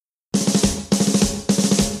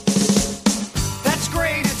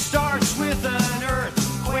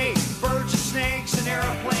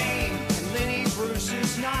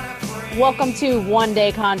Welcome to One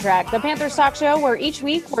Day Contract, the Panthers talk show where each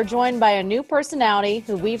week we're joined by a new personality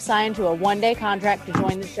who we've signed to a one-day contract to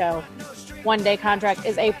join the show. One Day Contract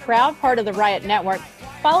is a proud part of the Riot Network.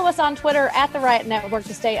 Follow us on Twitter at the Riot Network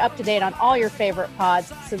to stay up to date on all your favorite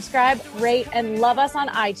pods. Subscribe, rate, and love us on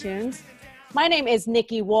iTunes. My name is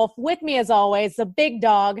Nikki Wolf. With me, as always, the big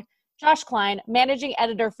dog, Josh Klein, managing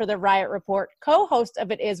editor for the Riot Report, co-host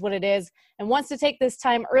of It Is What It Is, and wants to take this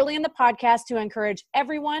time early in the podcast to encourage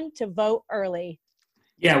everyone to vote early.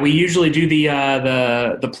 Yeah, we usually do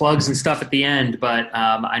the plugs and stuff at the end, but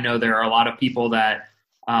I know there are a lot of people that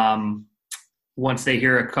once they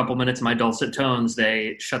hear a couple minutes of my dulcet tones,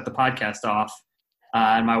 they shut the podcast off.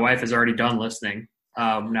 And my wife is already done listening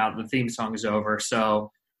now that the theme song is over.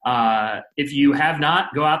 So if you have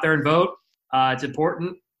not, go out there and vote. It's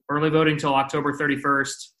important. Early voting till October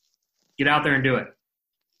 31st. Get out there and do it.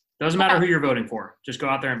 Doesn't matter who you're voting for. Just go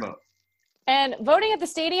out there and vote. And voting at the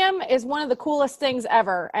stadium is one of the coolest things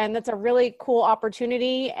ever. And that's a really cool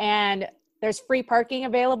opportunity. And there's free parking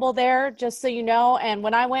available there, just so you know. And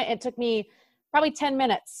when I went, it took me probably 10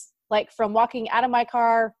 minutes, like from walking out of my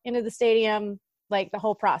car into the stadium, like the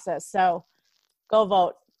whole process. So go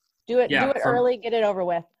vote. Do it early, get it over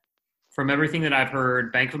with. From everything that I've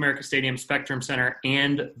heard, Bank of America Stadium, Spectrum Center,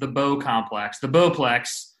 and the Beau Complex, the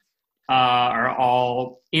Beauplex, are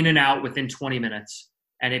all in and out within 20 minutes.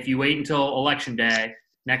 And if you wait until Election Day,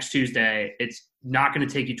 next Tuesday, it's not going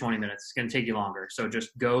to take you 20 minutes. It's going to take you longer. So just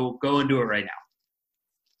go and do it right now.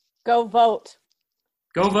 Go vote.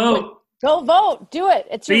 Go vote. Go vote. Do it.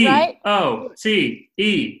 It's your right.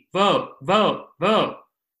 VOTE. Vote, vote, vote.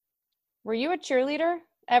 Were you a cheerleader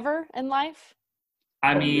ever in life?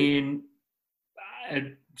 I mean,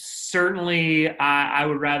 certainly I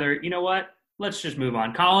would rather, you know what? Let's just move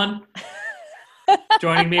on. Colin,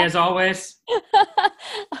 joining me as always.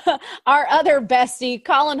 Our other bestie,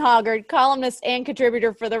 Colin Hoggard, columnist and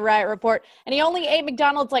contributor for the Riot Report. And he only ate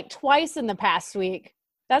McDonald's like twice in the past week.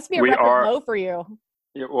 That's be a record low for you.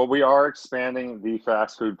 Yeah, well, we are expanding the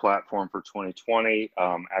fast food platform for 2020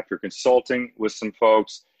 after consulting with some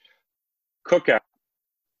folks. Cookout,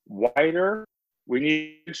 wider. We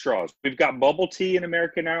need straws. We've got bubble tea in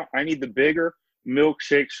America now. I need the bigger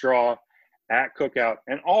milkshake straw at Cookout.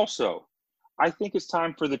 And also, I think it's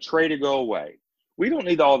time for the tray to go away. We don't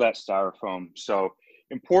need all that styrofoam. So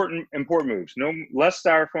important moves. No less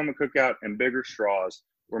styrofoam at Cookout and bigger straws.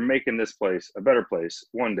 We're making this place a better place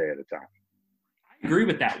one day at a time. I agree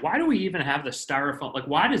with that. Why do we even have the styrofoam? Like,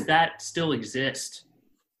 why does that still exist?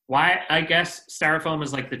 Why? I guess styrofoam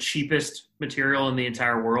is like the cheapest material in the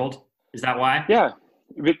entire world. Is that why? Yeah.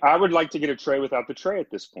 I would like to get a tray without the tray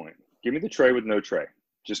at this point. Give me the tray with no tray.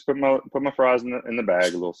 Just put my fries in the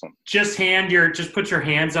bag, a little something. Just put your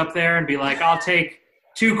hands up there and be like, I'll take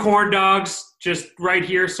 2 corn dogs just right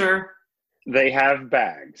here, sir. They have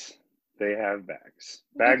bags.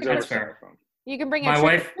 Bags over styrofoam. You can bring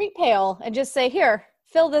a treat pail and just say, here,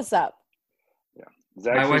 fill this up.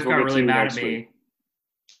 Yeah. My wife got really mad at me.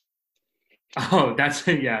 Oh, that's,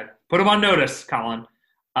 yeah. Put them on notice, Colin.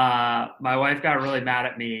 My wife got really mad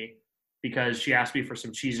at me because she asked me for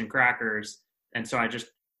some cheese and crackers. And so I just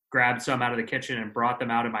grabbed some out of the kitchen and brought them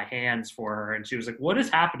out in my hands for her. And she was like, what is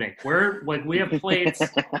happening? We have plates.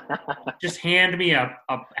 Just hand me a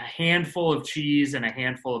handful of cheese and a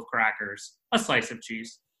handful of crackers, a slice of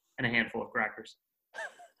cheese and a handful of crackers.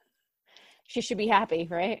 She should be happy,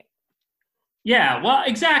 right? Yeah, well,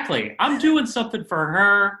 exactly. I'm doing something for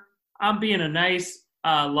her. I'm being a nice,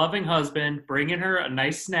 loving husband, bringing her a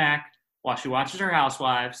nice snack while she watches her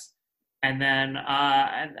Housewives. And then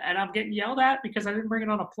and I'm getting yelled at because I didn't bring it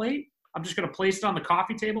on a plate. I'm just going to place it on the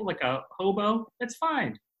coffee table like a hobo. It's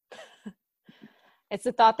fine. It's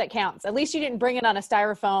the thought that counts. At least you didn't bring it on a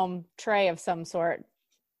styrofoam tray of some sort.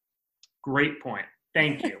 Great point.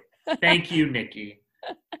 Thank you. Thank you, Nikki.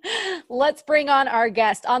 Let's bring on our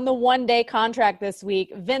guest on the one-day contract this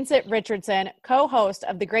week, Vincent Richardson, co-host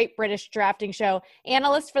of the Great British Drafting Show,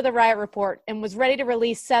 analyst for the Riot Report, and was ready to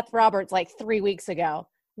release Seth Roberts like 3 weeks ago.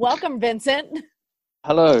 Welcome, Vincent.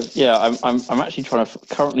 Hello. Yeah, I'm actually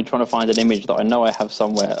currently trying to find an image that I know I have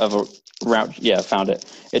somewhere of a route. Yeah, I found it.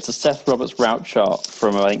 It's a Seth Roberts route chart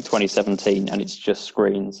from I think 2017, and it's just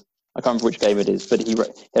screens. I can't remember which game it is, but he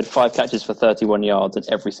had 5 catches for 31 yards, and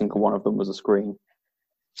every single one of them was a screen.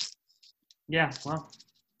 Yeah, well,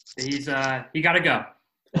 he got to go.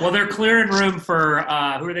 Well, they're clearing room for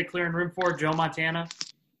who are they clearing room for? Joe Montana.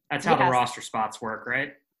 That's how the roster spots work,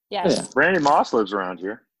 right? Yes. Yeah. Randy Moss lives around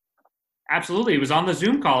here. Absolutely. He was on the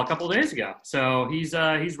Zoom call a couple of days ago. So he's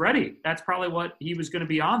ready. That's probably what he was going to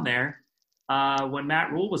be on there when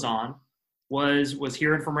Matt Rule was on, was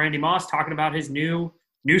hearing from Randy Moss talking about his new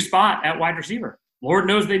new spot at wide receiver. Lord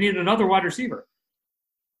knows they need another wide receiver.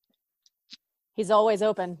 He's always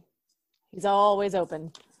open. He's always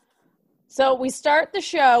open. So we start the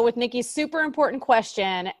show with Nikki's super important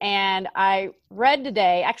question, and I read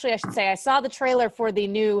today, actually I should say I saw the trailer for the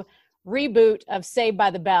new reboot of Saved by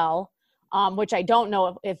the Bell, which I don't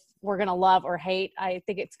know if we're going to love or hate. I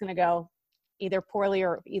think it's going to go either poorly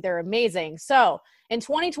or either amazing. So in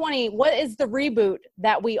 2020, what is the reboot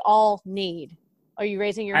that we all need? Are you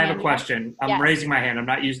raising your hand? I have a question. I'm Yes. raising my hand. I'm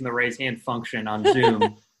not using the raise hand function on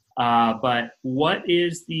Zoom. But what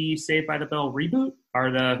is the Saved by the Bell reboot?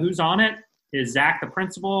 Who's on it? Is Zach the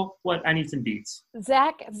principal? I need some beats.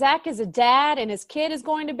 Zach is a dad, and his kid is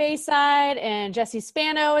going to Bayside, and Jesse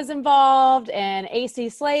Spano is involved, and AC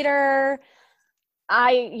Slater.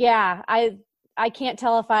 I can't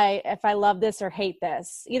tell if I love this or hate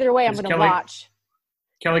this. Either way, I'm going to watch.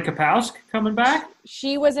 Kelly Kapowski coming back?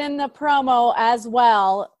 She was in the promo as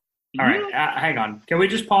well. All right, hang on. Can we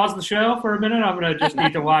just pause the show for a minute? I'm going to just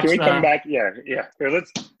need to watch. Can we come back? Yeah. Here,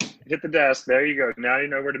 let's hit the desk. There you go. Now you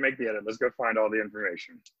know where to make the edit. Let's go find all the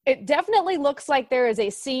information. It definitely looks like there is a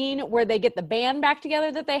scene where they get the band back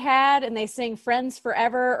together that they had, and they sing "Friends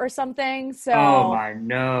Forever" or something. So, oh my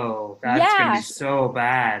no, that's going to be so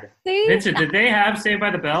bad. See? Vincent, did they have Saved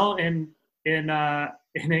by the Bell in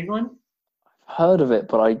England? Heard of it,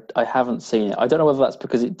 but I haven't seen it. I don't know whether that's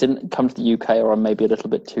because it didn't come to the UK or I'm maybe a little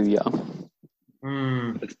bit too young.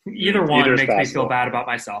 Either one makes me feel bad about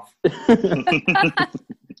myself.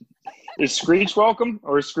 Is Screech welcome,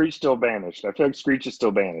 or is Screech still banished? I feel like Screech is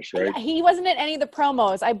still banished, right? He wasn't in any of the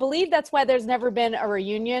promos. I believe that's why there's never been a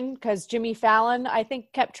reunion, because Jimmy Fallon, I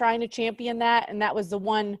think, kept trying to champion that, and that was the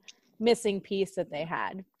one missing piece that they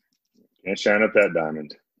had. Can't shine up that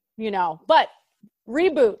diamond. But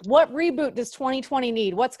reboot. What reboot does 2020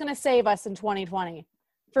 need? What's going to save us in 2020?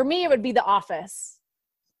 For me, it would be The Office.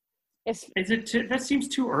 That seems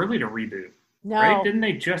too early to reboot. No. Right? Didn't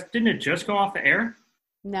it just go off the air?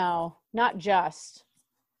 No, not just.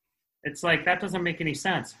 It's like, that doesn't make any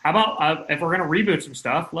sense. How about if we're going to reboot some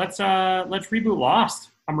stuff, let's reboot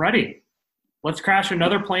Lost. I'm ready. Let's crash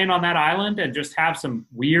another plane on that island and just have some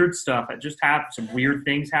weird stuff. Just have some weird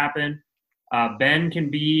things happen. Ben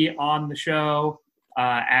can be on the show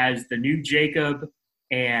as the new Jacob,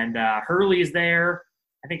 and Hurley is there.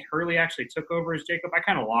 I think Hurley actually took over as Jacob. I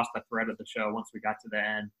kind of lost the thread of the show once we got to the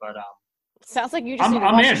end, but sounds like you just need to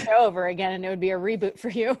watch the show over again, and it would be a reboot for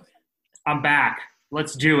you. I'm back.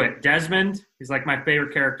 Let's do it. Desmond, he's like my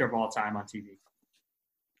favorite character of all time on TV.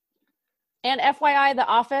 And FYI, The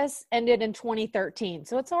Office ended in 2013,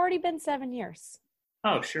 so it's already been 7 years.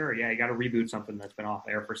 Oh, sure. Yeah, you got to reboot something that's been off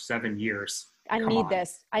air for 7 years. I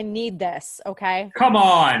need this, okay? Come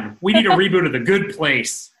on. We need a reboot of The Good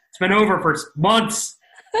Place. It's been over for months.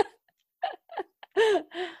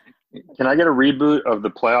 Can I get a reboot of the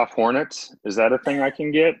Playoff Hornets? Is that a thing I can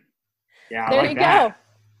get? Yeah, there you go.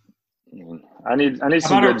 I need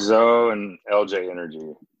some good Zoe and LJ energy.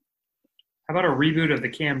 How about a reboot of the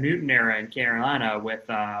Cam Newton era in Carolina with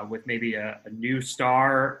maybe a new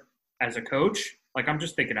star as a coach? Like, I'm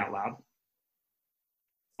just thinking out loud.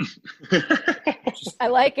 I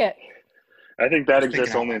like it. I think that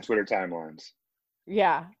exists only in Twitter timelines.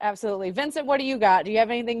 Yeah, absolutely. Vincent, what do you got? Do you have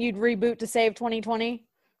anything you'd reboot to save 2020?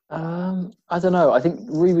 I don't know. I think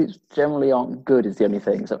reboots generally aren't good is the only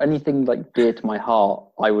thing. So anything like dear to my heart,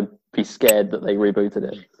 I would be scared that they rebooted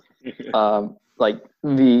it. Like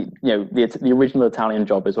the original Italian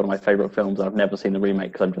Job is one of my favorite films. I've never seen the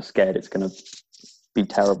remake because I'm just scared it's going to be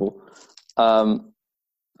terrible.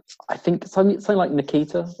 I think something like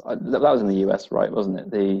Nikita. That was in the US, right? Wasn't it?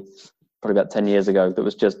 Probably about 10 years ago. That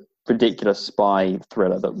was just ridiculous spy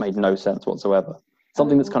thriller that made no sense whatsoever.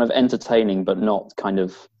 Something that's kind of entertaining but not kind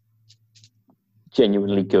of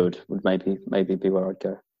genuinely good would maybe be where I'd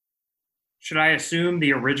go. Should I assume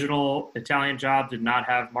the original Italian Job did not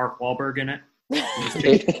have Mark Wahlberg in it?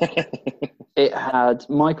 It had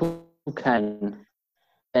Michael Caine,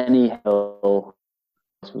 Benny Hill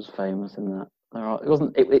was famous in that. It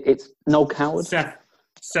wasn't. It's Noel Coward.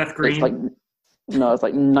 Seth Green. It's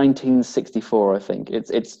like 1964, I think.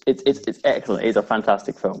 It's excellent. It's a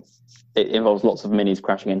fantastic film. It involves lots of minis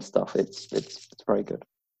crashing into stuff. It's very good.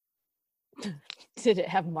 Did it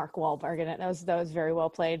have Mark Wahlberg in it? That was very well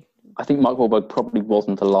played. I think Mark Wahlberg probably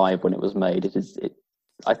wasn't alive when it was made.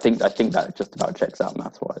 I think that just about checks out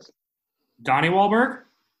math-wise. Donnie Wahlberg?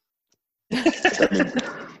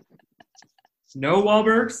 No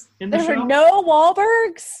Wahlbergs in the show? There were no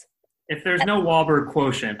Wahlbergs? If there's no Wahlberg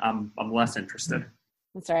quotient, I'm less interested.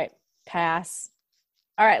 That's all right. Pass.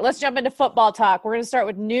 All right, let's jump into football talk. We're going to start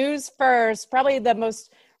with news first. Probably the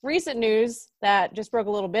most recent news that just broke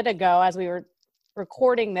a little bit ago as we were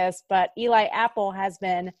recording this, but Eli Apple has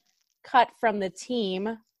been cut from the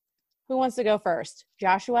team. Who wants to go first?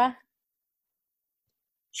 Joshua?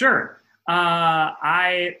 Sure.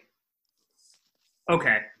 Okay.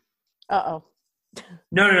 Uh-oh.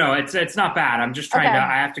 No. It's not bad. I'm just trying Okay.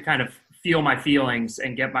 I have to kind of feel my feelings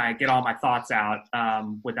and get all my thoughts out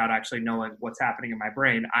without actually knowing what's happening in my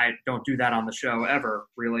brain. I don't do that on the show ever,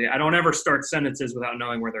 really. I don't ever start sentences without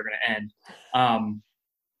knowing where they're going to end.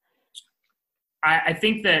 I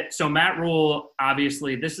think that, so Matt Rule,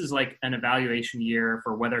 obviously, this is like an evaluation year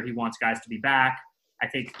for whether he wants guys to be back. I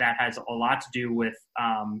think that has a lot to do with,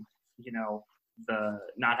 the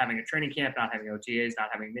not having a training camp, not having OTAs, not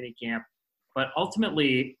having mini camp. But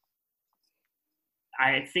ultimately,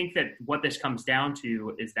 I think that what this comes down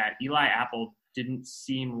to is that Eli Apple didn't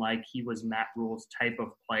seem like he was Matt Rule's type of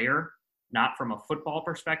player, not from a football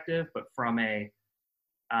perspective, but from a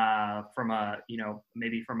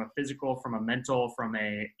maybe from a physical, from a mental, from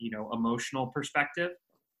a, emotional perspective.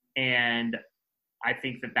 And I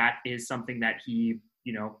think that is something that he,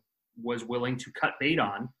 was willing to cut bait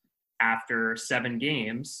on after 7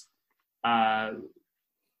 games,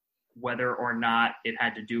 whether or not it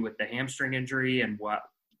had to do with the hamstring injury and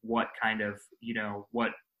what kind of,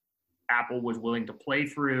 what Apple was willing to play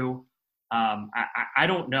through. I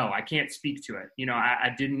don't know. I can't speak to it.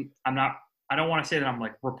 I don't want to say that I'm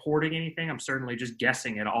like reporting anything. I'm certainly just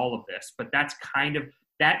guessing at all of this, but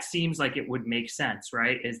that seems like it would make sense,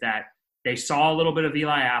 right? Is that they saw a little bit of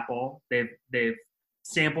Eli Apple. They've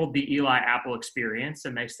sampled the Eli Apple experience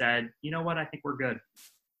and they said, you know what? I think we're good.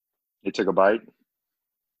 They took a bite.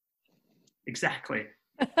 Exactly.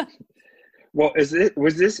 Well,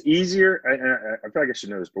 was this easier? I feel like I should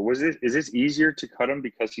know this, but is this easier to cut him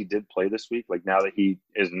because he did play this week? Like now that he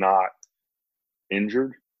is not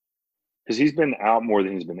injured? Because he's been out more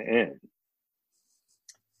than he's been in.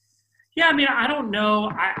 Yeah, I mean, I don't know.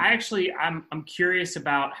 I'm curious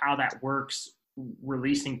about how that works,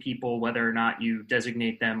 releasing people, whether or not you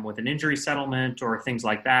designate them with an injury settlement or things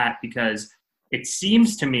like that, because it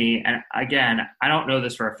seems to me, and again, I don't know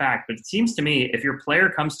this for a fact, but it seems to me if your player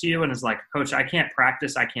comes to you and is like, Coach, I can't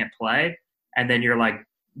practice, I can't play, and then you're like,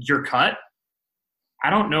 you're cut, I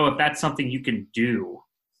don't know if that's something you can do.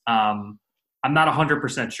 I'm not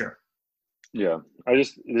 100% sure. Yeah, I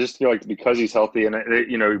just feel like because he's healthy and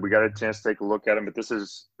we got a chance to take a look at him, but this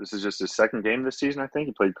is just his second game this season. I think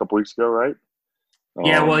he played a couple weeks ago, right?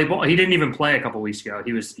 Yeah, well, he didn't even play a couple weeks ago.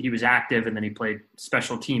 He was active, and then he played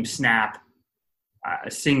special team snap,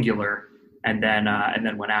 singular, and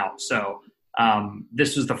then went out. So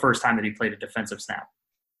this was the first time that he played a defensive snap.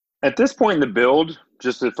 At this point in the build,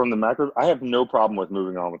 just from the macro, I have no problem with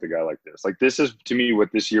moving on with a guy like this. Like, this is, to me,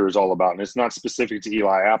 what this year is all about. And it's not specific to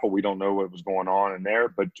Eli Apple. We don't know what was going on in there.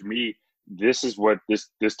 But to me, this is what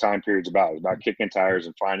this time period's about. It's about kicking tires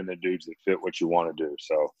and finding the dudes that fit what you want to do.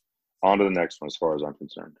 So on to the next one as far as I'm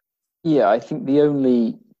concerned. Yeah, I think the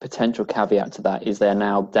only potential caveat to that is they're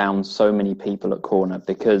now down so many people at corner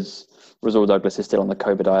because Rasul Douglas is still on the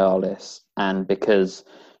COVID IR list and because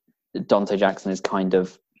Dante Jackson is kind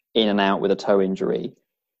of in and out with a toe injury.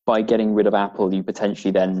 By getting rid of Apple, you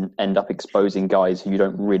potentially then end up exposing guys who you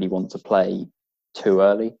don't really want to play too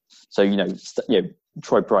early. So,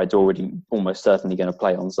 Troy Pride's already almost certainly going to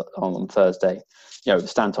play on Thursday.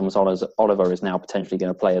 Stan Thomas Oliver is now potentially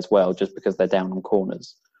going to play as well just because they're down on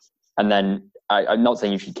corners. And then I'm not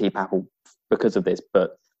saying you should keep Apple because of this,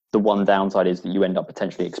 but the one downside is that you end up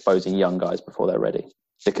potentially exposing young guys before they're ready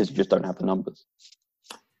because you just don't have the numbers.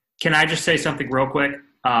 Can I just say something real quick?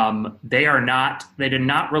 They did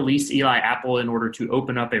not release Eli Apple in order to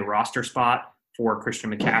open up a roster spot for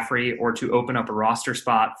Christian McCaffrey or to open up a roster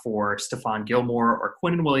spot for Stephon Gilmore or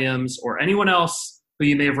Quinnen Williams or anyone else who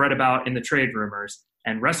you may have read about in the trade rumors.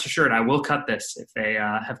 And rest assured, I will cut this if they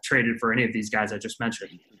have traded for any of these guys I just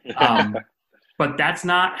mentioned. But that's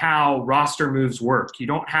not how roster moves work. You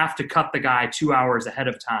don't have to cut the guy 2 hours ahead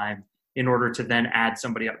of time in order to then add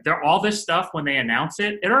somebody up. All this stuff, when they announce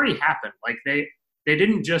it, it already happened. Like they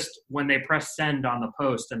didn't just, when they press send on the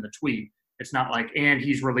post and the tweet, it's not like, and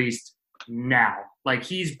he's released now. Like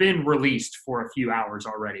he's been released for a few hours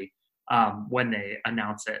already when they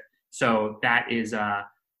announce it. So that is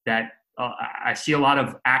I see a lot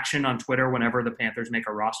of action on Twitter whenever the Panthers make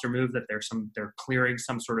a roster move that they're clearing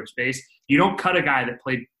some sort of space. You don't cut a guy that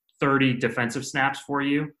played 30 defensive snaps for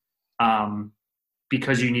you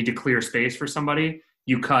because you need to clear space for somebody.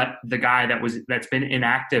 You cut the guy that's been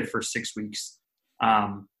inactive for 6 weeks.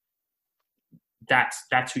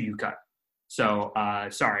 That's who you cut. So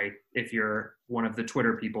sorry if you're one of the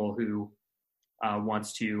Twitter people who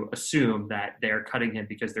wants to assume that they're cutting him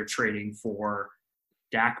because they're trading for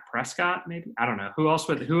Dak Prescott, maybe. I don't know. Who else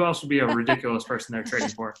would be a ridiculous person they're trading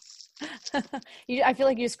for? I feel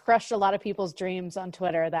like you just crushed a lot of people's dreams on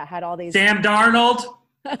Twitter that had all these. Sam Darnold,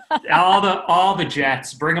 all the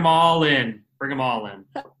Jets, bring them all in.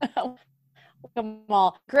 Come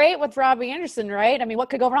on, great with Robbie Anderson, right? I mean, what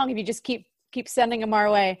could go wrong if you just keep sending them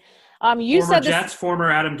our way? You former said Jets,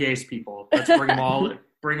 former Adam Gase people. Let's bring them all.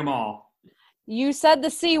 Bring them all. You said the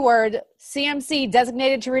C word. CMC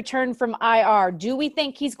designated to return from IR. Do we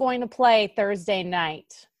think he's going to play Thursday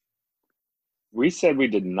night? We said we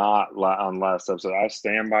did not on last episode. I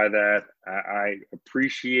stand by that. I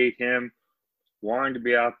appreciate him wanting to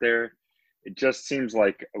be out there. It just seems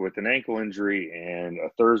like with an ankle injury and a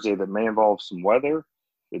Thursday that may involve some weather,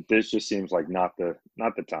 that this just seems like not the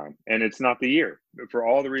time. And it's not the year. For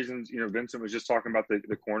all the reasons, Vincent was just talking about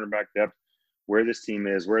the cornerback depth, where this team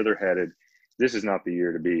is, where they're headed. This is not the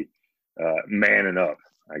year to be manning up,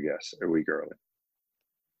 I guess, a week early.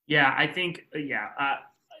 Yeah, I think,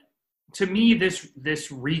 to me,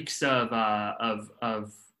 this reeks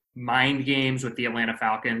of mind games with the Atlanta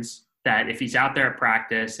Falcons. That if he's out there at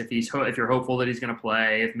practice, if you're hopeful that he's going to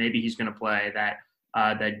play, if maybe he's going to play, that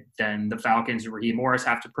then the Falcons, Raheem Morris,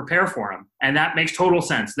 have to prepare for him, and that makes total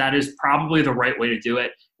sense. That is probably the right way to do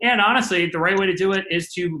it. And honestly, the right way to do it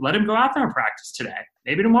is to let him go out there and practice today,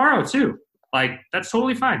 maybe tomorrow too. Like, that's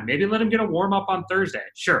totally fine. Maybe let him get a warm up on Thursday,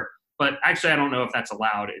 sure. But actually, I don't know if that's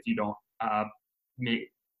allowed if you don't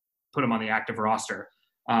put him on the active roster.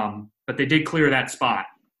 But they did clear that spot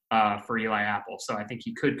for Eli Apple, so I think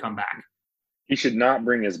he could come back. He should not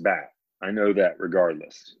bring his bat. I know that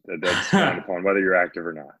regardless. That's dependent upon whether you're active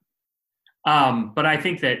or not. But I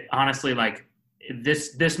think that honestly, like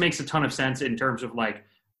this makes a ton of sense in terms of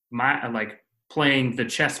playing the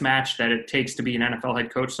chess match that it takes to be an NFL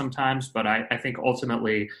head coach sometimes. But I think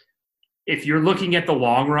ultimately, if you're looking at the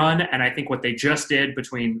long run, and I think what they just did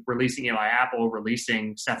between releasing Eli Apple,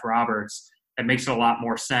 releasing Seth Roberts, it makes a lot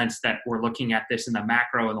more sense that we're looking at this in the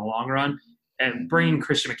macro in the long run. And bringing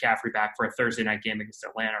Christian McCaffrey back for a Thursday night game against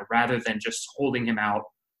Atlanta rather than just holding him out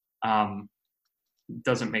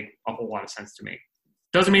doesn't make a whole lot of sense to me.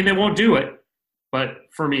 Doesn't mean they won't do it, but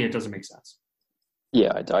for me, it doesn't make sense.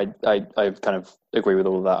 Yeah, I kind of agree with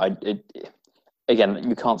all of that. Again,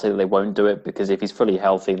 you can't say that they won't do it because if he's fully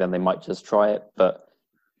healthy, then they might just try it. But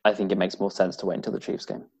I think it makes more sense to wait until the Chiefs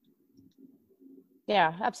game.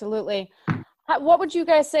 Yeah, absolutely. What would you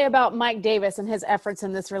guys say about Mike Davis and his efforts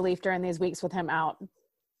in this relief during these weeks with him out?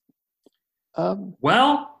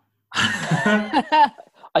 Well, I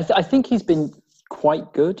think he's been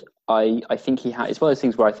quite good. I think it's one of those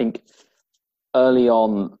things where I think early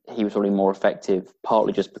on he was probably more effective,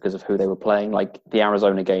 partly just because of who they were playing. Like the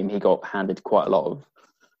Arizona game, he got handed quite a lot of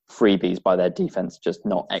freebies by their defense, just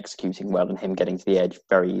not executing well and him getting to the edge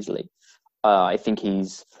very easily. I think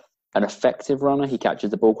he's an effective runner. He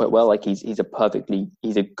catches the ball quite well. Like he's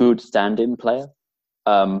a good stand-in player.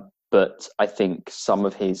 But I think some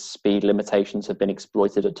of his speed limitations have been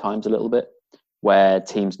exploited at times a little bit, where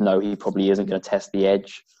teams know he probably isn't going to test the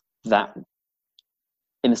edge that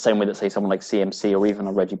in the same way that, say, someone like CMC or even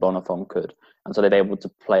a Reggie Bonnafon could. And so they're able to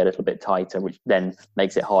play a little bit tighter, which then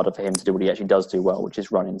makes it harder for him to do what he actually does do well, which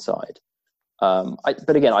is run inside.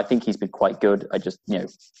 But again, I think he's been quite good. I just,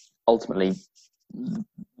 ultimately,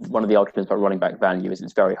 one of the arguments about running back value is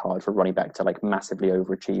it's very hard for a running back to massively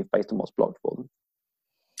overachieve based on what's blocked for them.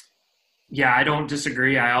 Yeah, I don't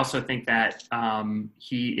disagree. I also think that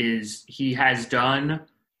he has done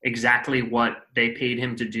exactly what they paid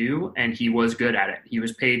him to do, and he was good at it. He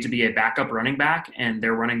was paid to be a backup running back, and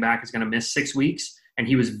their running back is going to miss 6 weeks, and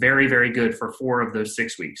he was very, very good for 4 of those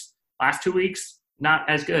 6 weeks. Last 2 weeks, not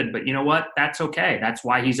as good, but you know what? That's okay. That's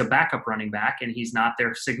why he's a backup running back, and he's not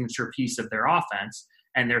their signature piece of their offense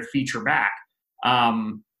and their feature back.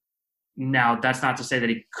 Now, that's not to say that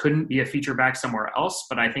he couldn't be a feature back somewhere else,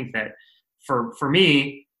 but I think that for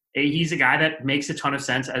me, he's a guy that makes a ton of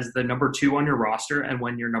sense as the number 2 on your roster, and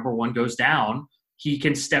when your number 1 goes down, he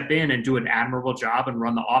can step in and do an admirable job and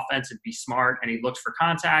run the offense and be smart, and he looks for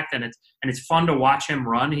contact, and it's fun to watch him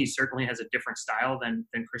run. He certainly has a different style than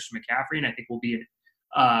Christian McCaffrey, and I think will be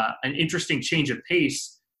an interesting change of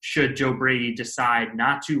pace should Joe Brady decide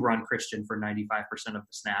not to run Christian for 95% of the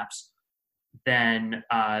snaps. Then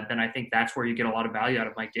I think that's where you get a lot of value out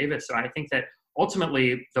of Mike Davis. So I think that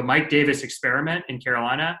ultimately the Mike Davis experiment in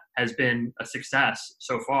Carolina has been a success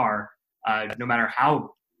so far, no matter how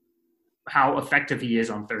effective he is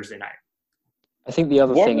on Thursday night. I think the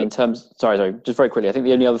other thing in terms, sorry, just very quickly, I think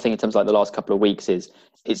the only other thing in terms of the last couple of weeks is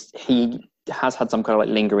he has had some kind of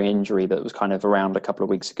lingering injury that was kind of around a couple of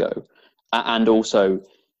weeks ago. And also,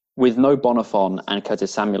 with no Bonifon and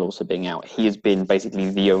Curtis Samuel also being out, he has been basically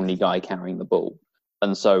the only guy carrying the ball.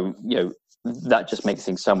 And so, that just makes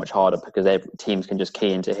things so much harder because teams can just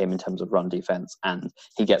key into him in terms of run defense, and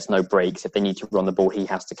he gets no breaks. If they need to run the ball, he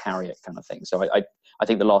has to carry it, kind of thing. So I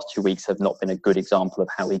think the last 2 weeks have not been a good example of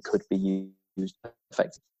how he could be used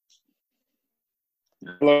effectively.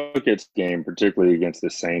 Look at this game, particularly against the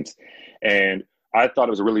Saints, and I thought it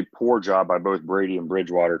was a really poor job by both Brady and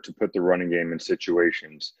Bridgewater to put the running game in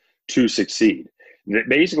situations to succeed. They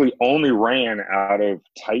basically only ran out of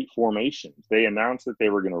tight formations. They announced that they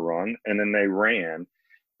were going to run, and then they ran.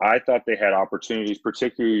 I thought they had opportunities,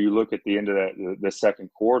 particularly you look at the end of the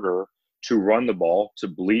second quarter, to run the ball, to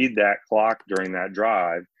bleed that clock during that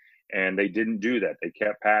drive, and they didn't do that. They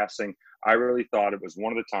kept passing. I really thought it was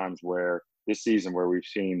one of the times where this season where we've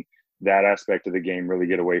seen that aspect of the game really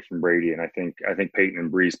get away from Brady, and I think Peyton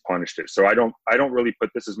and Brees punished it. So I don't really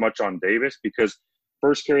put this as much on Davis because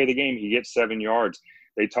first carry of the game, he gets 7 yards.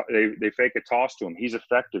 They fake a toss to him. He's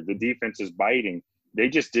effective. The defense is biting. They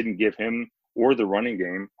just didn't give him or the running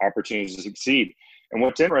game opportunities to succeed. And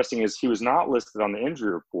what's interesting is he was not listed on the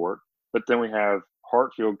injury report, but then we have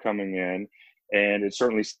Hartfield coming in, and it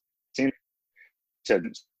certainly seems said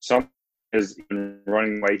some is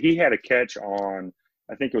running away. He had a catch on,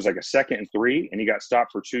 I think it was like a 2nd and 3, and he got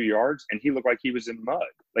stopped for 2 yards, and he looked like he was in mud.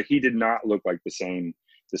 Like he did not look like the same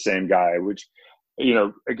guy, which,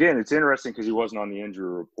 again, it's interesting because he wasn't on the injury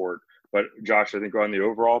report. But Josh, I think on the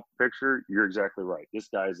overall picture, you're exactly right. This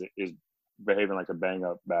guy is behaving like a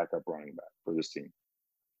bang-up backup running back for this team.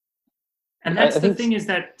 And that's the thing is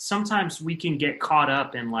that sometimes we can get caught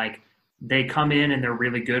up in they come in and they're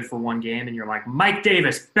really good for one game and you're like, Mike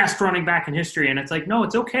Davis, best running back in history. And it's like, no,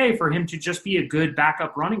 it's okay for him to just be a good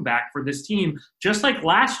backup running back for this team. Just like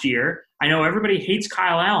last year, I know everybody hates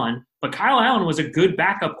Kyle Allen, but Kyle Allen was a good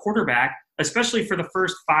backup quarterback, especially for the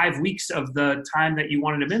first 5 weeks of the time that you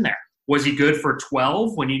wanted him in there. Was he good for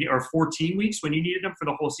 12 or 14 weeks when you needed him for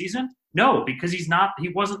the whole season? No, because he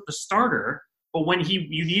wasn't the starter. But when you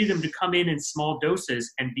needed him to come in small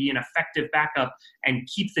doses and be an effective backup and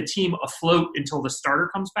keep the team afloat until the starter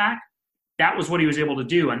comes back, that was what he was able to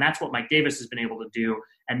do. And that's what Mike Davis has been able to do.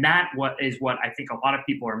 And that is what I think a lot of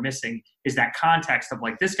people are missing is that context of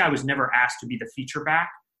this guy was never asked to be the feature back.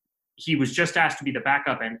 He was just asked to be the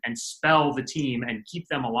backup and spell the team and keep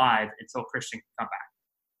them alive until Christian can come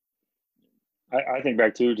back. I think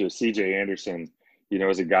back to C.J. Anderson,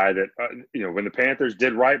 as a guy that, when the Panthers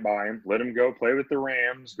did right by him, let him go play with the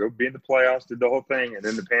Rams, go be in the playoffs, did the whole thing, and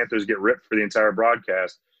then the Panthers get ripped for the entire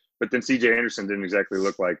broadcast. But then C.J. Anderson didn't exactly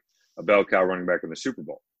look like a bell cow running back in the Super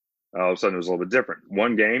Bowl. All of a sudden, it was a little bit different.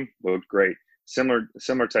 One game looked great. Similar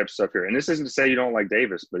type of stuff here. And this isn't to say you don't like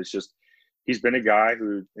Davis, but it's just he's been a guy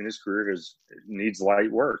who in his career needs light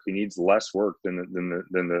work. He needs less work than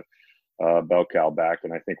the bell cow back.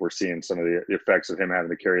 And I think we're seeing some of the effects of him having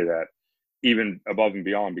to carry that even above and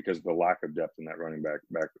beyond because of the lack of depth in that running back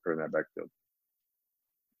or in that backfield.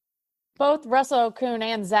 Both Russell Okung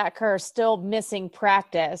and Zach Kerr still missing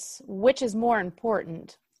practice. Which is more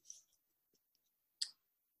important?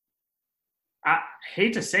 I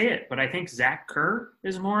hate to say it, but I think Zach Kerr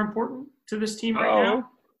is more important to this team right now.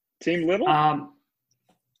 Team Little?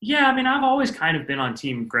 Yeah, I mean, I've always kind of been on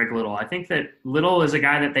team Greg Little. I think that Little is a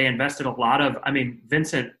guy that they invested a lot of. I mean,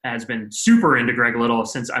 Vincent has been super into Greg Little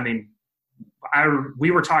since,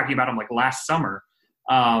 we were talking about him last summer.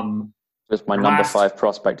 Just my number 5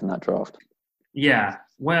 prospect in that draft. Yeah.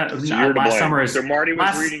 Well, so last summer is. So Marty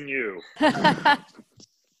was reading you.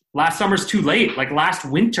 Last summer's too late. Last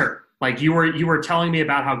winter. You were telling me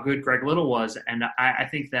about how good Greg Little was, and I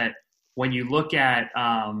think that when you look at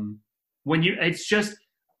it's just.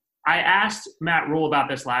 I asked Matt Rule about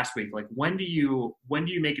this last week. When do you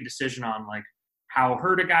make a decision on how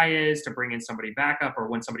hurt a guy is to bring in somebody back up, or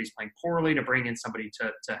when somebody's playing poorly to bring in somebody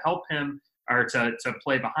to help him or to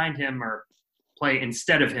play behind him or play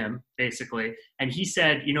instead of him, basically. And he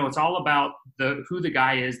said, it's all about who the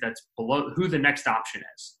guy is that's below, who the next option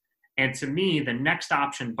is. And to me, the next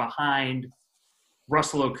option behind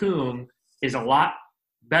Russell Okung is a lot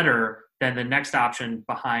better than the next option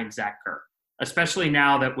behind Zach Kerr. Especially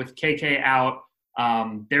now that with KK out,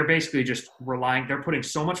 they're basically just they're putting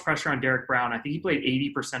so much pressure on Derek Brown. I think he played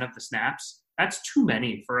 80% of the snaps. That's too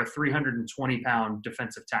many for a 320-pound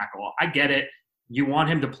defensive tackle. I get it. You want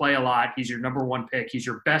him to play a lot. He's your number 1 pick. He's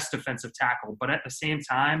your best defensive tackle. But at the same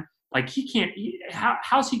time, he can't –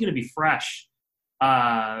 how's he going to be fresh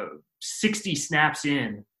 60 snaps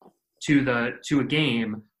in to a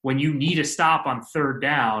game when you need a stop on 3rd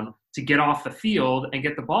down to get off the field and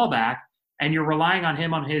get the ball back? And you're relying on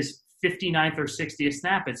him on his 59th or 60th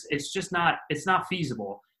snap. It's just not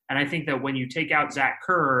feasible. And I think that when you take out Zach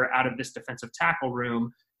Kerr out of this defensive tackle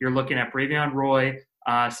room, you're looking at Bravion Roy,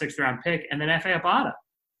 6th round pick, and then Efe Abada.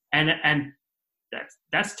 And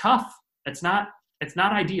that's tough. It's not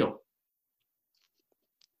ideal.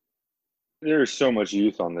 There's so much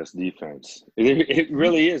youth on this defense. It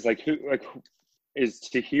really is. Who is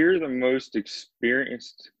to hear the most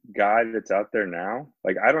experienced guy that's out there now?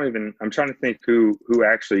 I'm trying to think who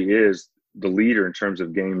actually is the leader in terms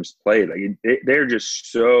of games played. They're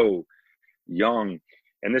just so young,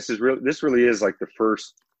 and this really is like the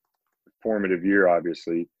first formative year,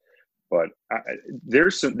 obviously. But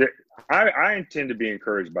I intend to be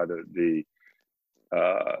encouraged by the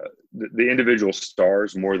individual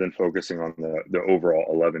stars more than focusing on the overall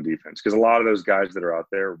 11 defense, because a lot of those guys that are out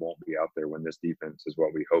there won't be out there when this defense is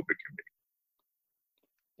what we hope it can be.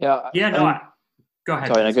 Yeah. No. Go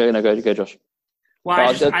ahead. Sorry, go, Josh.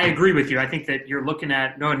 Well, I agree with you. I think that you're looking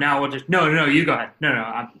at no. You go ahead. No,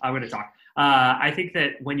 I'm going to talk. I think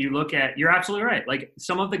that when you look at, you're absolutely right. Like,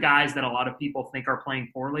 some of the guys that a lot of people think are playing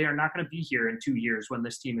poorly are not going to be here in 2 years when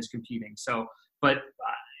this team is competing. So, but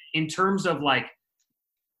in terms of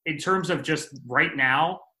just right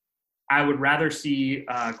now, I would rather see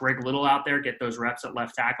Greg Little out there get those reps at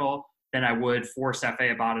left tackle than I would force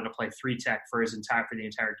Efe Abada to play 3 tech for the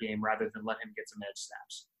entire game, rather than let him get some edge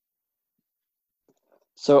snaps.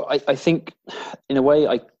 So I think, in a way,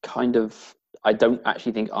 I don't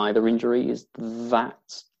actually think either injury is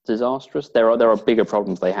that disastrous. There are bigger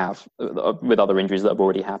problems they have with other injuries that have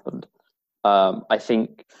already happened. I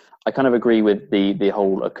think I kind of agree with the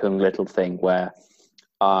whole Okung Little thing, where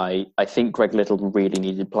I think Greg Little really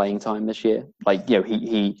needed playing time this year.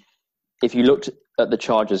 He if you looked at the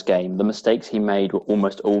Chargers game, the mistakes he made were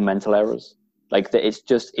almost all mental errors.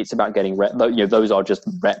 It's about getting reps. Those are just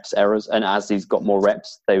reps errors. And as he's got more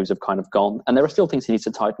reps, those have kind of gone. And there are still things he needs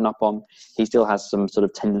to tighten up on. He still has some sort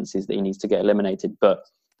of tendencies that he needs to get eliminated. But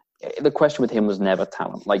the question with him was never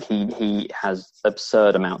talent. He has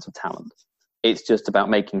absurd amounts of talent. It's just about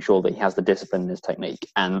making sure that he has the discipline in his technique,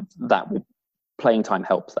 and playing time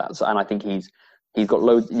helps that. So, and I think he's got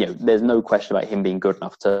loads. There's no question about him being good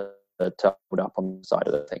enough to hold up on the side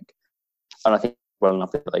of the thing. And I think well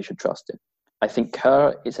enough that they should trust him. I think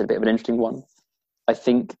Kerr is a bit of an interesting one. I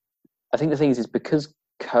think the thing is because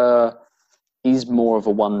Kerr is more of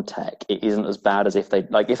a one tech, it isn't as bad as if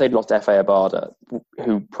they'd lost Efe Abada,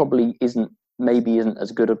 who probably isn't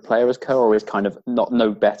as good a player as Kerr, or is kind of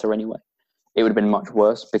no better anyway. It would have been much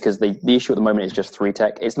worse, because the issue at the moment is just 3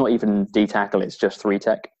 tech. It's not even D tackle, it's just 3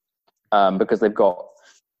 tech. Because they've got,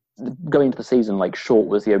 going into the season, Short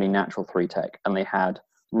was the only natural 3 tech, and they had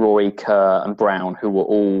Roy, Kerr, and Brown, who were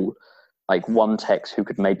all 1 techs who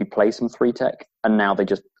could maybe play some 3 tech, and now they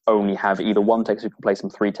just only have either 1 techs who can play some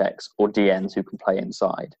 3 techs or DNs who can play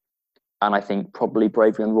inside. And I think probably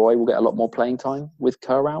Bravion Roy will get a lot more playing time with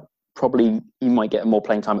Kerr out. Probably he might get more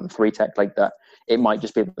playing time at the 3 tech like that. It might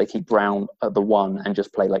just be that they keep Brown at the 1 and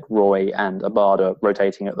just play Roy and Abada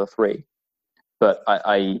rotating at the 3. But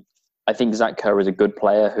I think Zach Kerr is a good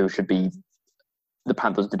player who should be. The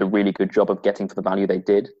Panthers did a really good job of getting for the value they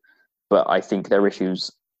did, but I think their issues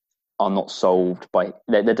are not solved by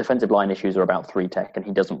their defensive line issues are about 3 tech, and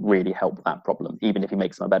he doesn't really help that problem. Even if he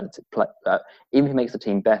makes them even if he makes the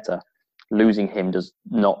team better, losing him does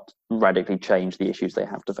not radically change the issues they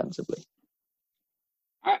have defensively.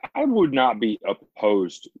 I would not be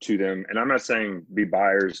opposed to them, and I'm not saying be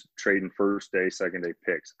buyers trading first day, second day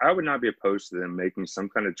picks. I would not be opposed to them making some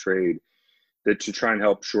kind of trade that to try and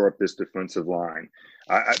help shore up this defensive line,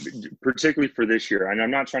 particularly for this year. And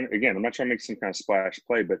I'm not trying to make some kind of splash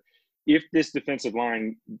play, but if this defensive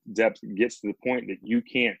line depth gets to the point that you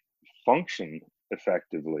can't function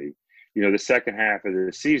effectively, the second half of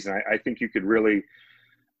the season, I think you could really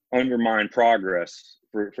undermine progress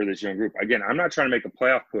for this young group. Again, I'm not trying to make a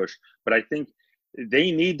playoff push, but I think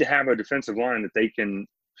they need to have a defensive line that they can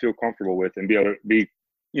feel comfortable with and be able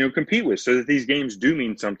to compete with, so that these games do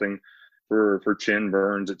mean something for Chin,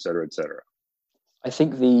 Burns, et cetera, et cetera. I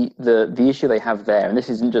think the issue they have there, and this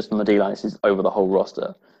isn't just on the D-line, this is over the whole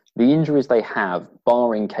roster, the injuries they have,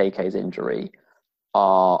 barring KK's injury,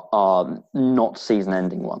 are not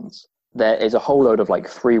season-ending ones. There is a whole load of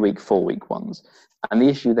 3-week, 4-week ones. And the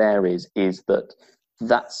issue there is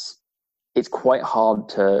that it's quite hard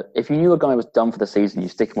to, if you knew a guy was done for the season, you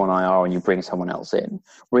stick him on IR and you bring someone else in.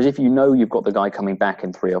 Whereas if you've got the guy coming back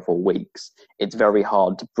in 3 or 4 weeks, it's very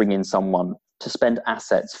hard to bring in someone to spend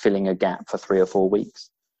assets filling a gap for 3 or 4 weeks.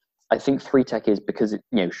 I think 3 tech is because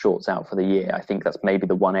it Short's out for the year. I think that's maybe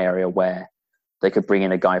the one area where they could bring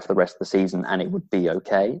in a guy for the rest of the season and it would be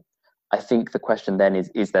okay. I think the question then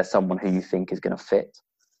is there someone who you think is going to fit?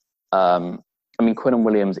 I mean, Quinnen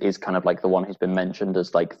Williams is kind of like the one who's been mentioned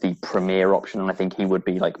as like the premier option, and I think he would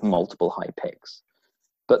be like multiple high picks.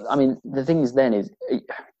 But I mean, the thing is then is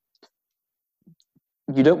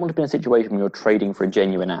you don't want to be in a situation where you're trading for a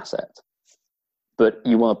genuine asset, but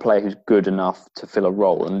you want a player who's good enough to fill a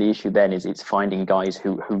role. And the issue then is it's finding guys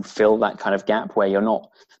who fill that kind of gap where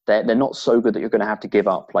they're not so good that you're going to have to give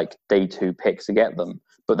up like day 2 picks to get them,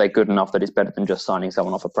 but they're good enough that it's better than just signing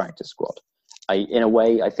someone off a practice squad. In a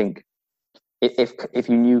way, I think if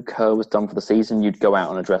you knew Kerr was done for the season, you'd go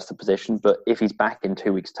out and address the position. But if he's back in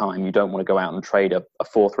 2 weeks' time, you don't want to go out and trade a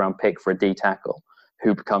 4th round pick for a D tackle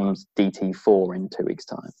who becomes DT4 in 2 weeks'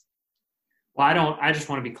 time. Well, I just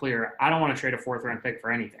want to be clear. I don't want to trade a 4th round pick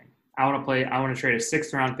for anything. I want to trade a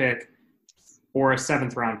 6th round pick or a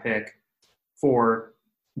 7th round pick for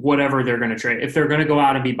whatever they're going to trade. If they're going to go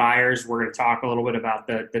out and be buyers, we're going to talk a little bit about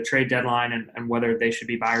the trade deadline and whether they should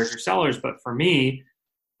be buyers or sellers. But for me,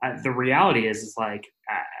 the reality is like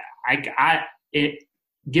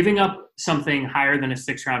giving up something higher than a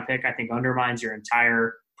 6th round pick, I think undermines your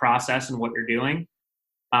entire process and what you're doing.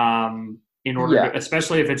 In order to,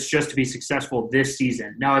 especially if it's just to be successful this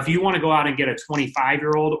season. Now, if you want to go out and get a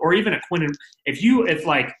 25-year-old or even a Quinnen, if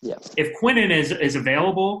Quinnen is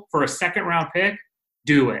available for a 2nd round pick,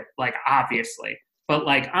 do it, like, obviously. But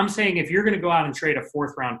like I'm saying, if you're going to go out and trade a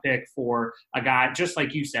 4th round pick for a guy, just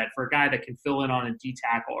like you said, for a guy that can fill in on a D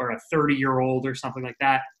tackle or a 30-year-old or something like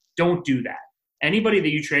that, don't do that. Anybody that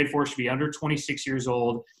you trade for should be under 26 years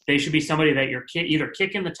old. They should be somebody that you're either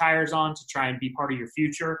kicking the tires on to try and be part of your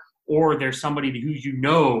future, or there's somebody who you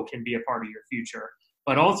know can be a part of your future.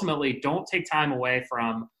 But ultimately, don't take time away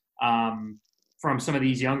from some of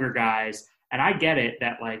these younger guys. And I get it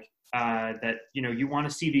that you want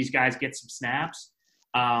to see these guys get some snaps.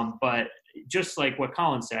 But just like what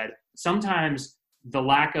Colin said, sometimes the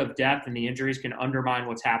lack of depth and the injuries can undermine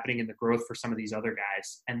what's happening in the growth for some of these other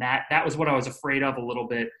guys. And that was what I was afraid of a little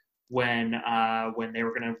bit when they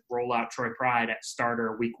were going to roll out Troy Pride at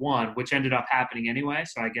starter week 1, which ended up happening anyway.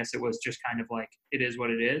 So I guess it was just kind of like, it is what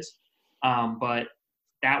it is. But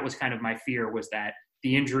that was kind of my fear, was that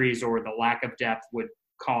the injuries or the lack of depth would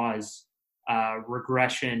cause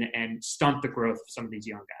regression and stunt the growth of some of these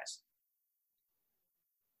young guys.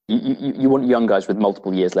 You want young guys with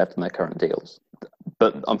multiple years left in their current deals.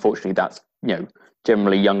 But unfortunately, that's,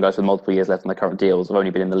 generally young guys with multiple years left in their current deals have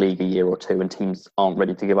only been in the league a year or 2, and teams aren't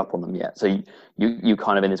ready to give up on them yet. So you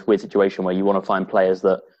kind of in this weird situation where you want to find players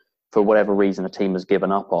that, for whatever reason, a team has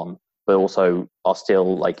given up on, but also are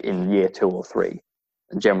still like in year 2 or 3.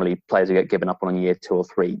 And generally, players who get given up on in year 2 or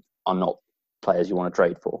 3 are not players you want to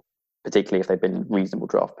trade for, particularly if they've been reasonable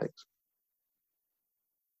draft picks.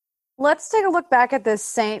 Let's take a look back at this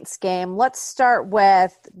Saints game. Let's start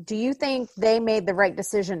with, do you think they made the right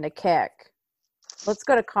decision to kick? Let's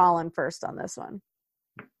go to Colin first on this one.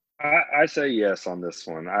 I say yes on this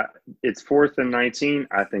one. It's 4th and 19.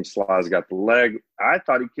 I think Sly's got the leg. I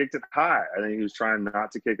thought he kicked it high. I think he was trying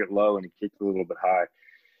not to kick it low, and he kicked it a little bit high.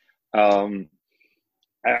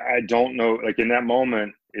 I don't know. Like, in that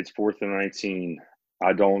moment, it's 4th and 19.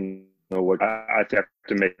 I don't know what – I have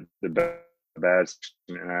to make the bad decision,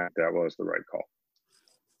 and that was the right call.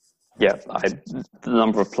 Yeah, the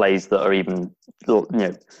number of plays that are even,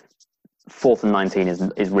 4th and 19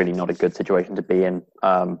 is really not a good situation to be in,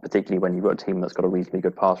 particularly when you've got a team that's got a reasonably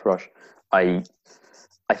good pass rush. I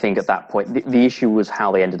think at that point, the issue was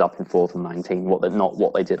how they ended up in 4th and 19, not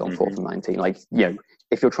what they did on 4th and 19. Like,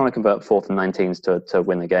 if you're trying to convert 4th and 19s to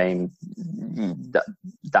win the game,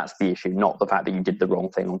 that's the issue, not the fact that you did the wrong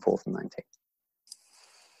thing on 4th and 19.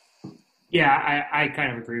 Yeah, I kind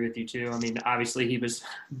of agree with you too. I mean, obviously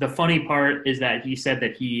the funny part is that he said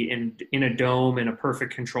that he, in a dome, in a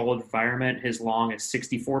perfect controlled environment, his long is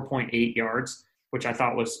 64.8 yards, which I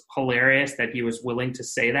thought was hilarious that he was willing to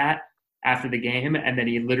say that after the game. And then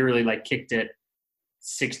he literally kicked it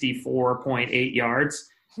 64.8 yards.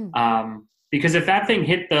 Because if that thing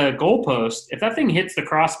hit the goalpost, if that thing hits the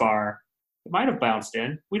crossbar, it might have bounced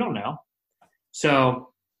in. We don't know.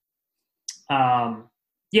 So,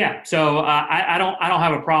 yeah, so I don't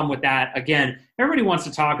have a problem with that. Again, everybody wants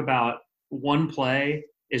to talk about one play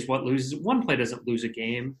is what loses. One play doesn't lose a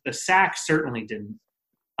game. The sack certainly didn't.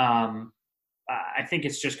 I think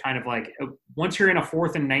it's just kind of like, once you're in a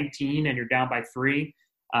 4th and 19 and you're down by 3,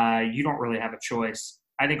 you don't really have a choice.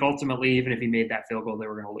 I think ultimately, even if he made that field goal, they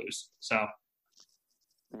were going to lose. So,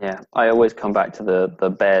 Yeah, I always come back to the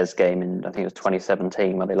Bears game in, I think it was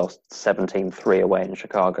 2017, where they lost 17-3 away in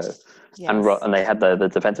Chicago. Yes. And they had the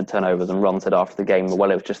defensive turnovers, and Ron said after the game, well,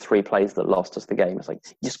 it was just 3 plays that lost us the game. It's like,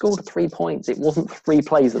 you scored 3 points. It wasn't 3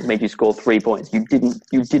 plays that made you score 3 points. You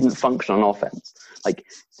didn't function on offense. Like,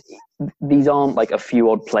 these aren't like a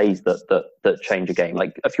few odd plays that change a game.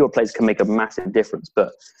 Like, a few odd plays can make a massive difference,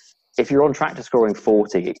 but if you're on track to scoring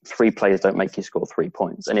 40, 3 plays don't make you score 3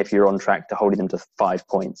 points. And if you're on track to holding them to 5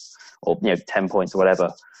 points or 10 points or whatever,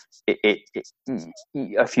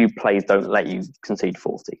 a few plays don't let you concede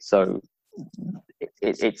 40. So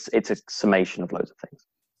it's a summation of loads of things.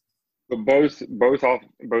 But both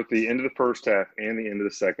the end of the first half and the end of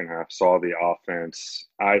the second half saw the offense,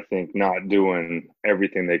 I think, not doing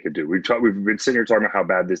everything they could do. We've been sitting here talking about how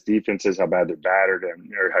bad this defense is, how bad they're battered, and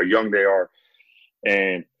or how young they are,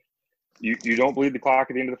 and you don't bleed the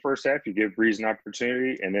clock at the end of the first half. You give Breeze an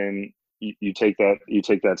opportunity, and then you take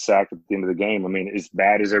that sack at the end of the game. I mean, as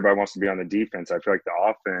bad as everybody wants to be on the defense, I feel like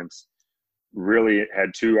the offense really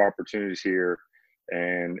had 2 opportunities here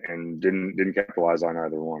and didn't capitalize on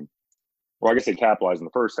either one. Well, I guess they capitalized in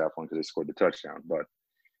the first half one because they scored the touchdown, but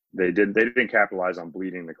they didn't capitalize on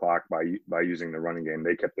bleeding the clock by using the running game.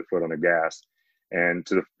 They kept the foot on the gas, and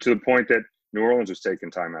to the point that New Orleans was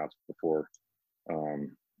taking timeouts before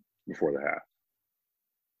the half.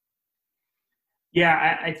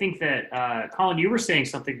 Yeah, I think that, Colin, you were saying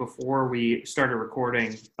something before we started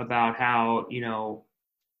recording about how,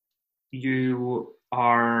 you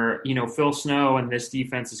are, Phil Snow and this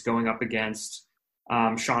defense is going up against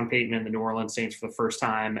Sean Payton and the New Orleans Saints for the first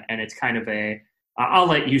time. And it's kind of I'll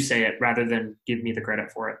let you say it rather than give me the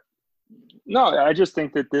credit for it. No, I just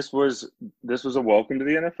think that this was a welcome to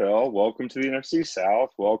the NFL, welcome to the NFC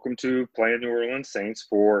South, welcome to playing New Orleans Saints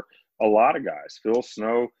for a lot of guys. Phil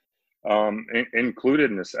Snow included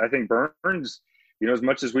in this. I think Burns, as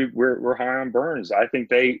much as we're high on Burns, I think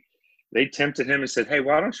they tempted him and said, "Hey,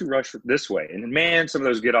 why don't you rush this way?" And man, some of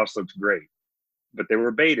those get-offs looked great, but they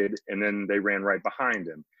were baited, and then they ran right behind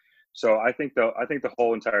him. So I think the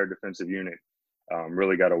whole entire defensive unit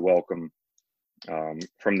really got a welcome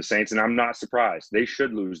from the Saints, and I'm not surprised. They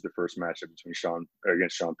should lose the first matchup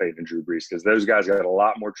against Sean Payton and Drew Brees, because those guys got a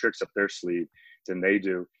lot more tricks up their sleeve than they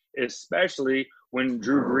do, especially when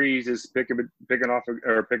Drew Brees is picking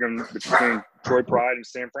between Troy Pride and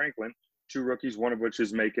Sam Franklin, 2 rookies, one of which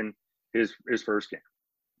is making his first game,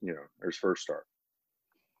 or his first start.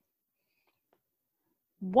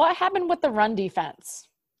 What happened with the run defense?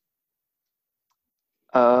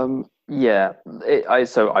 Yeah,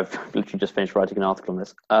 so I've literally just finished writing an article on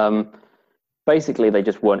this. Basically, they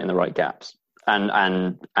just weren't in the right gaps,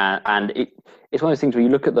 and it's one of those things where you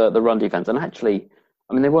look at the run defense, and actually,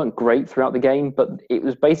 I mean, they weren't great throughout the game, but it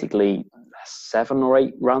was basically 7 or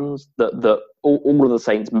 8 runs that all of the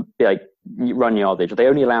Saints run yardage. They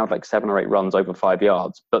only allowed 7 or 8 runs over 5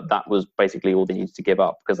 yards, but that was basically all they needed to give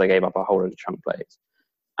up because they gave up a whole load of chunk plays,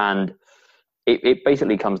 and it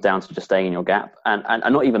basically comes down to just staying in your gap, and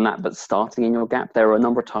not even that, but starting in your gap. There were a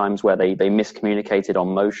number of times where they miscommunicated on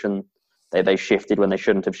motion. They shifted when they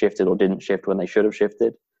shouldn't have shifted, or didn't shift when they should have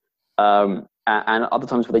shifted. And other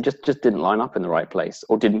times where they just didn't line up in the right place,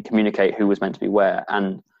 or didn't communicate who was meant to be where.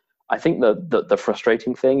 And I think the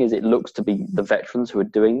frustrating thing is it looks to be the veterans who are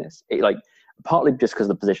doing this. Partly just because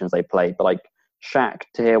of the positions they play, but Shaq,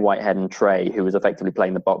 Tahir Whitehead, and Trey, who was effectively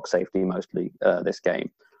playing the box safety mostly this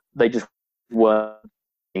game, they just weren't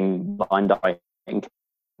lined up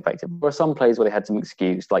effective. There were some plays where they had some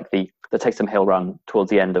excuse, like the Taysom Hill run towards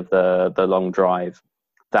the end of the long drive.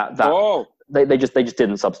 They just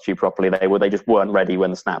didn't substitute properly. They just weren't ready when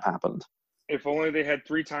the snap happened. If only they had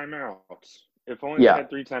 3 timeouts. If only they had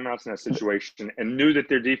 3 timeouts in that situation and knew that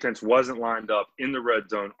their defense wasn't lined up in the red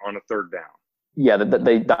zone on a 3rd down. Yeah,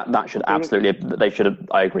 that should absolutely. They should have.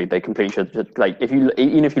 I agree. They completely should.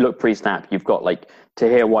 Even if you look pre-snap, you've got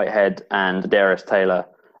Tahir Whitehead and Darius Taylor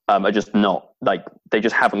are just not they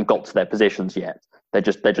just haven't got to their positions yet. They're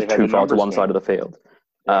just too far to one side of the field.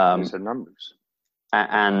 These are numbers.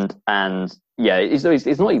 And yeah, it's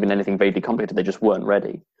not even anything vaguely complicated. They just weren't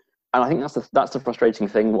ready. And I think that's the frustrating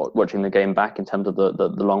thing watching the game back in terms of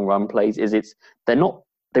the long run plays is they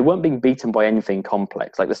weren't being beaten by anything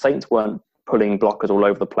complex. The Saints weren't pulling blockers all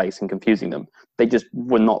over the place and confusing them. They just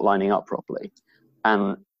were not lining up properly.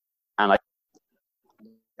 And I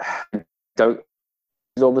don't.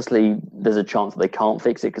 Obviously, there's a chance that they can't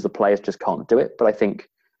fix it because the players just can't do it. But I think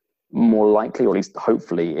more likely, or at least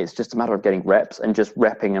hopefully, it's just a matter of getting reps and just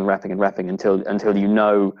repping and repping and repping until you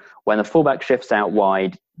know when the fullback shifts out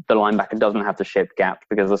wide, the linebacker doesn't have to shift gaps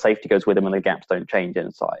because the safety goes with him and the gaps don't change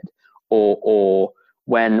inside. Or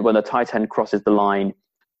when the tight end crosses the line,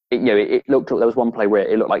 it looked. There was one play where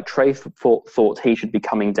it looked like Trey thought he should be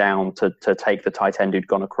coming down to take the tight end who'd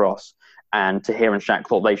gone across, and Tahir and Shaq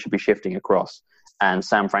thought they should be shifting across, and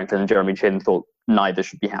Sam Franklin and Jeremy Chin thought neither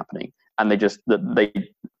should be happening, and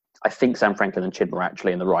I think Sam Franklin and Chin were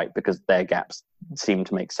actually in the right because their gaps seemed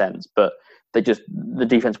to make sense, but the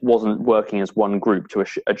defense wasn't working as one group to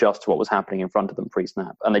adjust to what was happening in front of them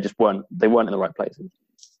pre-snap, and they weren't in the right places.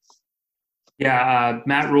 Yeah,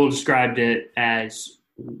 Matt Rule described it as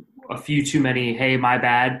a few too many "hey, my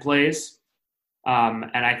bad" plays,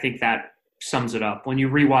 and I think that sums it up. When you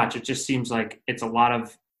rewatch, it just seems like it's a lot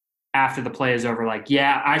of after the play is over, like,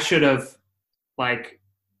 yeah, I should have, like,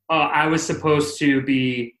 oh, I was supposed to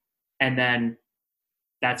be, and then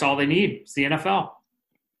that's all they need. It's the NFL.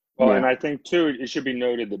 Well, and I think, too, it should be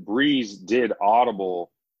noted that Breeze did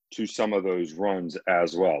audible to some of those runs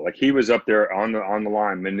as well. Like, he was up there on the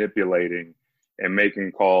line manipulating and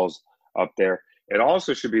making calls up there. It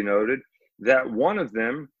also should be noted that one of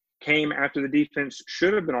them came after the defense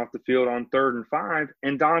should have been off the field on 3rd and 5,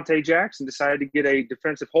 and Dante Jackson decided to get a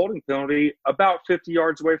defensive holding penalty about 50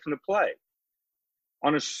 yards away from the play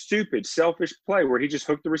on a stupid, selfish play where he just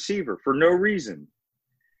hooked the receiver for no reason.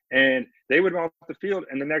 And they would off the field,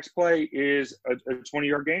 and the next play is a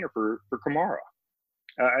 20-yard gainer for Kamara.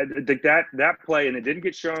 I think that play, and it didn't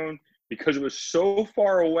get shown because it was so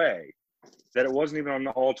far away that it wasn't even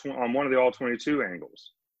on one of the all-22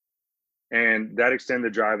 angles. And that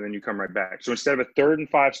extended the drive, and then you come right back. So instead of a 3rd and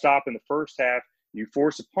 5 stop in the first half, you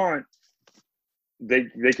force a punt, they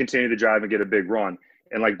continue the drive and get a big run.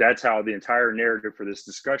 And, like, that's how the entire narrative for this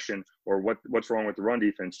discussion or what's wrong with the run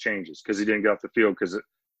defense changes, because he didn't get off the field because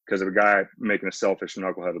of a guy making a selfish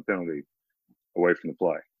knucklehead a penalty away from the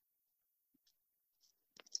play.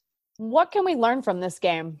 What can we learn from this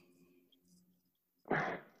game?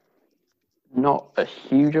 Not a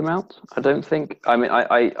huge amount, I don't think. I mean,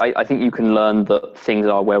 I think you can learn that things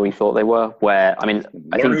are where we thought they were. Where I mean,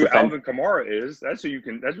 I think who Alvin Kamara is. That's what you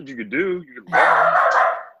can do. You can learn.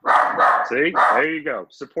 See, there you go.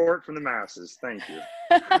 Support from the masses. Thank you.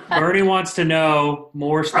 Bernie wants to know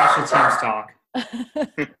more special teams talk.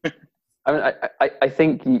 I mean, I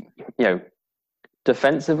think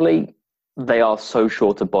defensively, they are so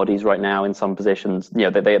short of bodies right now in some positions. They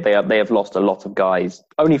have lost a lot of guys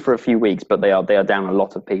only for a few weeks, but they are down a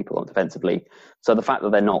lot of people defensively. So the fact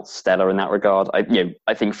that they're not stellar in that regard, I think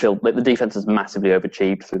the defense has massively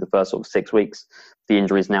overachieved through the first sort of 6 weeks. The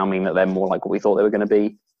injuries now mean that they're more like what we thought they were going to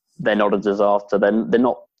be. They're not a disaster. They're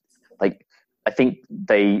not like, I think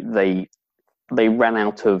they ran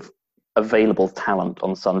out of available talent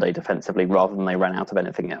on Sunday defensively rather than they ran out of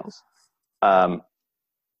anything else.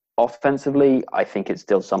 Offensively, I think it's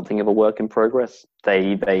still something of a work in progress.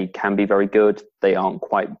 They can be very good. They aren't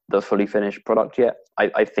quite the fully finished product yet.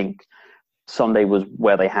 I think Sunday was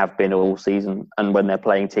where they have been all season, and when they're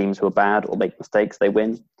playing teams who are bad or make mistakes, they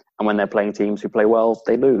win. And when they're playing teams who play well,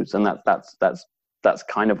 they lose. And that's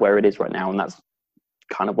kind of where it is right now, and that's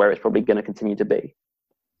kind of where it's probably going to continue to be.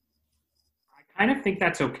 I kind of think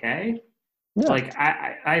that's okay. Yeah. Like,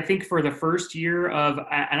 I think for the first year of,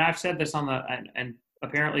 and I've said this and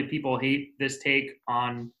apparently people hate this take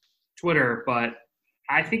on Twitter, but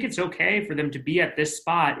I think it's okay for them to be at this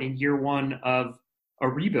spot in year one of a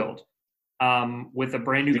rebuild with a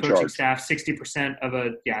brand new coaching staff, 60% of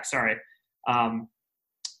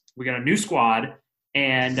we got a new squad.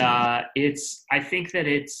 And I think that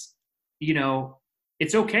it's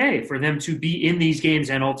okay for them to be in these games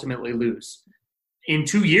and ultimately lose. In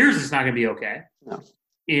 2 years, it's not going to be okay. No.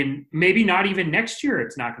 In maybe not even next year,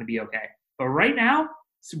 it's not going to be okay. But right now,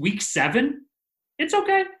 it's week 7, it's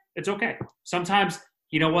okay. It's okay. Sometimes,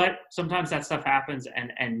 you know what? Sometimes that stuff happens,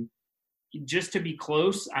 and just to be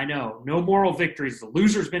close, I know, no moral victories, the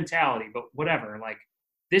loser's mentality, but whatever. Like,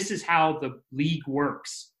 this is how the league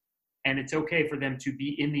works, and it's okay for them to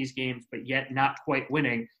be in these games, but yet not quite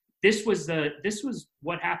winning. This was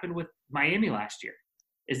what happened with Miami last year,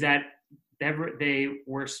 is that they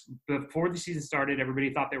were, before the season started,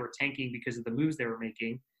 everybody thought they were tanking because of the moves they were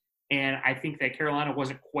making. And I think that Carolina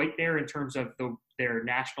wasn't quite there in terms of their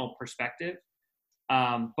national perspective.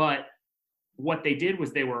 But what they did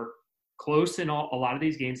was they were close in a lot of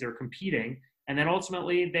these games. They were competing. And then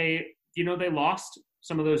ultimately they lost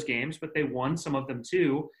some of those games, but they won some of them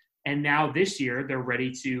too. And now this year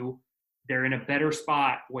they're in a better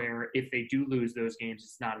spot where if they do lose those games,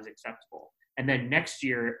 it's not as acceptable. And then next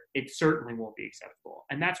year, it certainly won't be acceptable.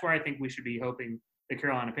 And that's where I think we should be hoping the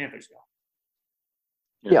Carolina Panthers go.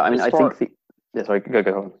 Yeah, I mean, sorry,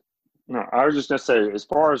 go on. No, I was just going to say, as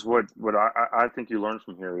far as what I think you learned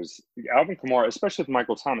from here is Alvin Kamara, especially with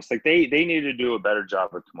Michael Thomas, like they needed to do a better job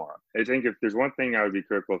with Kamara. I think if there's one thing I would be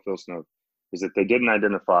critical of Phil Snow is that they didn't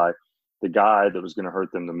identify the guy that was going to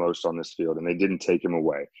hurt them the most on this field, and they didn't take him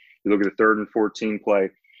away. You look at the 3rd and 14 play,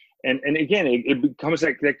 and again, it becomes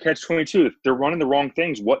that catch-22. If they're running the wrong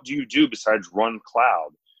things, what do you do besides run cloud?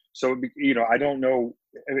 So, I don't know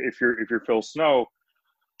if you're Phil Snow,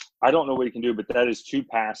 I don't know what you can do, but that is too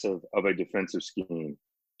passive of a defensive scheme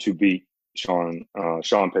to beat Sean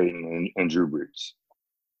Payton and Drew Brees.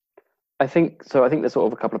 I think so. I think there's sort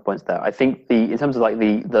of a couple of points there. I think in terms of like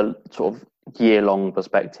the sort of year-long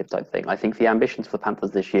perspective type thing, I think the ambitions for the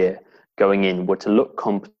Panthers this year going in were to look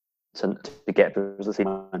competent to get through as the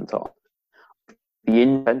season went on. The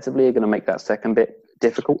offensively are going to make that second bit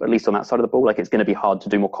difficult, at least on that side of the ball. Like it's going to be hard to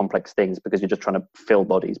do more complex things because you're just trying to fill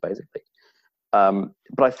bodies, basically.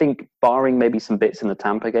 But I think barring maybe some bits in the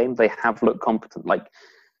Tampa game, they have looked competent. Like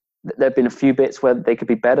there have been a few bits where they could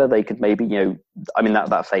be better. They could maybe,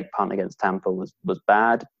 that fake punt against Tampa was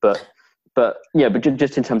bad, but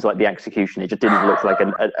just in terms of like the execution, it just didn't look like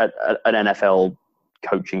an NFL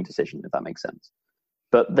coaching decision, if that makes sense.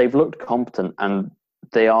 But they've looked competent, and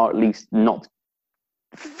they are at least not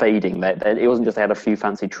fading. It wasn't just they had a few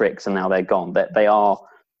fancy tricks and now they're gone. They are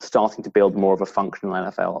starting to build more of a functional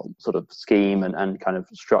NFL sort of scheme and kind of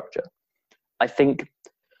structure. I think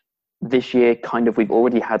this year, we've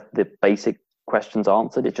already had the basic questions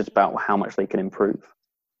answered. It's just about how much they can improve.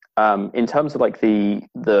 In terms of like the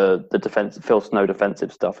defense, Phil Snow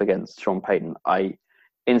defensive stuff against Sean Payton,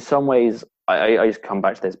 in some ways, I just come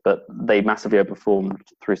back to this, but they massively overperformed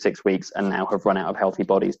through 6 weeks and now have run out of healthy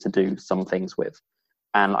bodies to do some things with.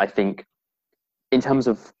 And I think in terms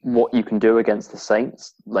of what you can do against the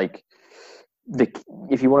Saints, like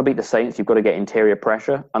if you want to beat the Saints, you've got to get interior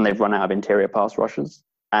pressure, and they've run out of interior pass rushers.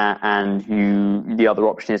 And the other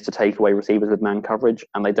option is to take away receivers with man coverage,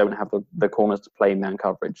 and they don't have the corners to play man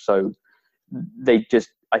coverage. So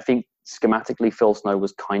I think schematically, Phil Snow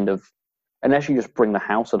was kind of, unless you just bring the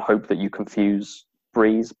house and hope that you confuse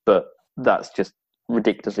Breeze, but that's just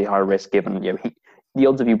ridiculously high risk given, the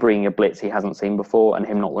odds of you bringing a blitz he hasn't seen before and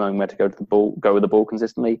him not knowing where to go with the ball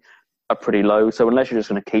consistently are pretty low. So unless you're just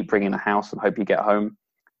going to keep bringing a house and hope you get home,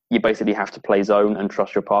 you basically have to play zone and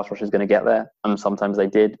trust your pass rush is going to get there. And sometimes they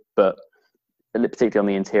did, but particularly on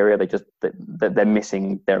the interior, they're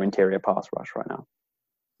missing their interior pass rush right now.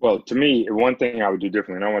 Well, to me, one thing I would do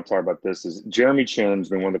differently, and I want to talk about this, is Jeremy Chinn's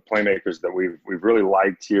been one of the playmakers that we've really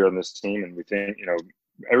liked here on this team, and we think,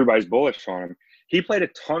 everybody's bullish on him. He played a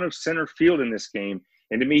ton of center field in this game,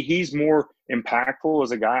 and to me, he's more impactful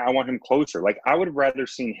as a guy. I want him closer. Like, I would have rather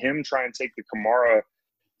seen him try and take the Kamara,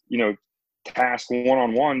 task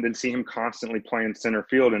one-on-one than see him constantly playing center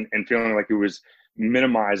field and feeling like he was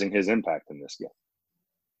minimizing his impact in this game.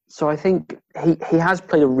 So I think he has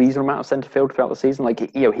played a reasonable amount of center field throughout the season.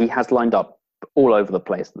 Like, he has lined up all over the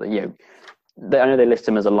place. I know they list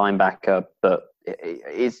him as a linebacker, but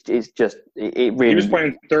it's just it really. He was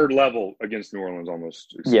playing third level against New Orleans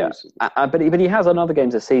almost exclusively. Yeah, but he has on other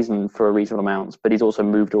games this season for a reasonable amount. But he's also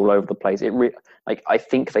moved all over the place. I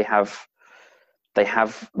think they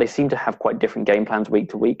seem to have quite different game plans week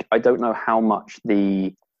to week. I don't know how much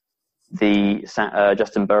the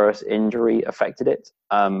Justin Burris injury affected it,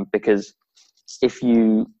 because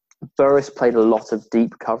Burris played a lot of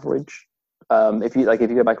deep coverage. If you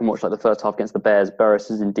go back and watch like the first half against the Bears, Burris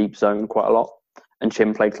is in deep zone quite a lot, and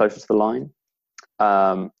Chim played closer to the line.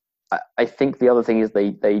 I think the other thing is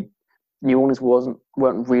New Orleans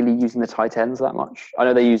weren't really using the tight ends that much. I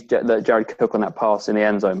know they used Jared Cook on that pass in the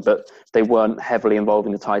end zone, but they weren't heavily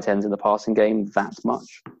involving the tight ends in the passing game that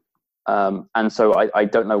much. And so I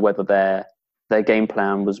don't know whether their game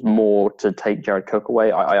plan was more to take Jared Cook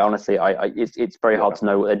away. I honestly, it's very hard to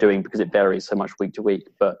know what they're doing because it varies so much week to week.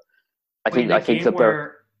 But I think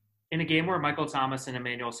in a game where Michael Thomas and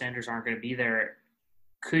Emmanuel Sanders aren't going to be there,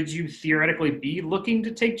 could you theoretically be looking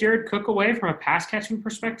to take Jared Cook away from a pass catching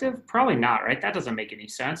perspective? Probably not, right? That doesn't make any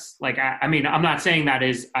sense. Like, I mean, I'm not saying that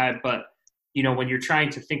is, but when you're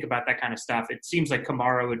trying to think about that kind of stuff, it seems like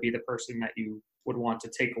Kamara would be the person that you would want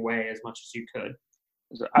to take away as much as you could.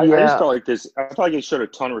 I just felt like this. I felt like it showed a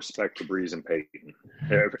ton of respect to Breeze and Payton,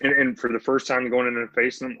 and for the first time going in and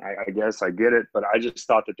facing them, I guess I get it, but I just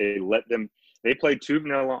thought that they played too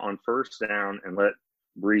vanilla on first down and let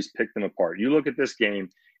Breeze pick them apart. You look at this game;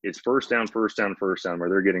 it's first down, where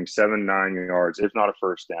they're getting 7-9 yards, if not a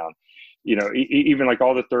first down. Even like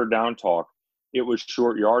all the third down talk, it was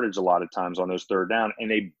short yardage a lot of times on those third down,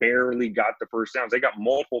 and they barely got the first downs. They got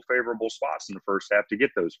multiple favorable spots in the first half to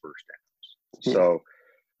get those first downs. Yeah. So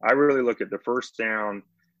I really look at the first down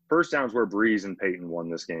first downs where Breeze and Peyton won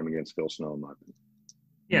this game against Phil Snow, in my opinion.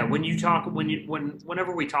 Yeah,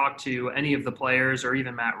 whenever we talk to any of the players or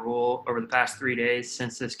even Matt Rule over the past 3 days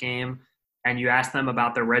since this game, and you ask them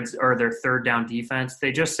about their third down defense,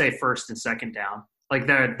 they just say first and second down. Like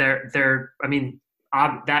they're. I mean,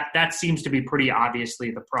 that seems to be pretty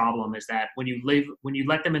obviously the problem is that when you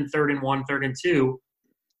let them in 3rd and 1, 3rd and 2,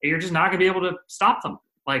 you're just not going to be able to stop them.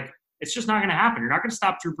 Like it's just not going to happen. You're not going to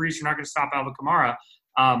stop Drew Brees. You're not going to stop Alvin Kamara.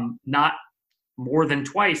 Not more than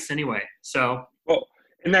twice anyway. So. Well,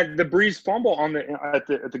 and that the Breeze fumble at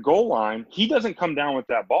the goal line, he doesn't come down with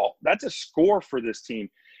that ball. That's a score for this team.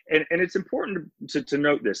 And it's important to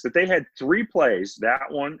note this, that they had 3 plays, that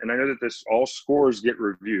one, and I know that all scores get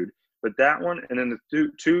reviewed, but that one and then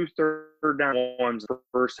the two third down ones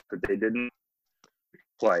first that they didn't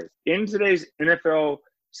play. In today's NFL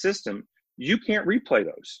system, you can't replay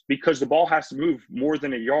those because the ball has to move more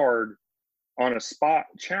than a yard on a spot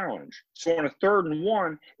challenge. So on a 3rd and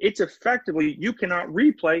 1, it's effectively you cannot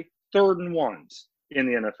replay 3rd and 1s in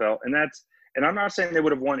the NFL. And I'm not saying they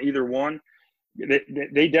would have won either one.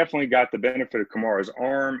 They definitely got the benefit of Kamara's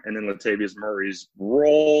arm and then Latavius Murray's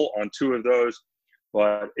roll on 2 of those.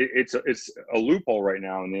 But it's a loophole right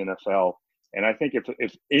now in the NFL. And I think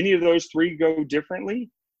if any of those 3 go differently,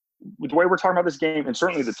 with the way we're talking about this game and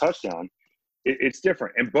certainly the touchdown, it's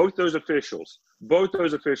different. And both those officials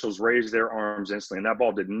raised their arms instantly, and that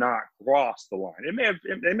ball did not cross the line.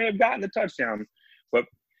 They may have gotten the touchdown, but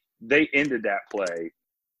they ended that play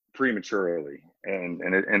prematurely. And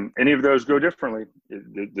any of those go differently,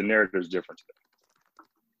 the narrative is different today.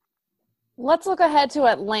 Let's look ahead to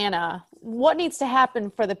Atlanta. What needs to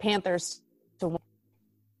happen for the Panthers to win?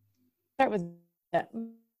 Start with that.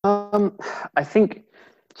 I think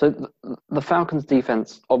so. The Falcons'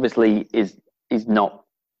 defense obviously is not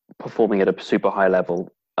performing at a super high level.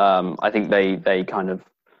 I think they kind of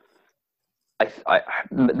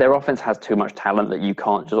their offense has too much talent that you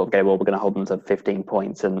can't just go, well, we're going to hold them to 15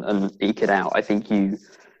 points and eke it out. I think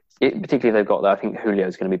particularly they've got that. I think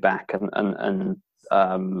Julio's going to be back and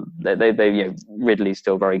Ridley's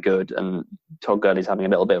still very good and Todd Gurley's having a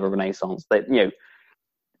little bit of a renaissance.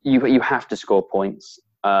 You have to score points.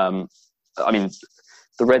 I mean,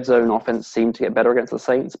 the red zone offense seemed to get better against the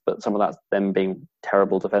Saints, but some of that's them being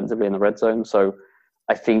terrible defensively in the red zone. So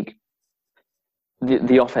I think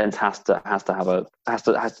the offense has to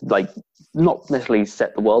like not necessarily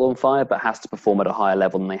set the world on fire, but has to perform at a higher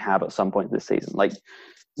level than they have at some point this season. Like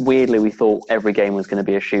weirdly, we thought every game was going to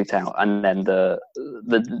be a shootout, and then the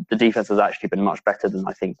defense has actually been much better than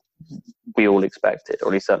I think we all expected, or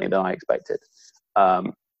at least certainly than I expected.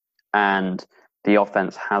 And the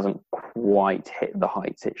offense hasn't quite hit the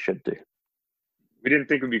heights it should do. We didn't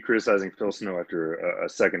think we'd be criticizing Phil Snow after a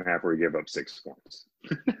second half where he gave up 6 points.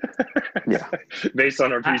 Yeah. Based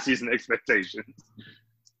on our preseason expectations.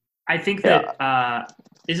 I think that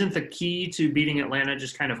isn't the key to beating Atlanta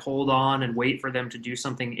just kind of hold on and wait for them to do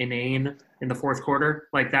something inane in the fourth quarter?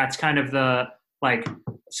 Like that's kind of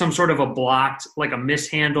some sort of a blocked, like a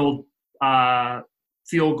mishandled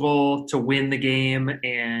field goal to win the game,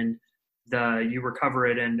 and you recover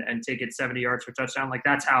it and take it 70 yards for a touchdown. Like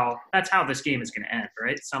that's how this game is going to end,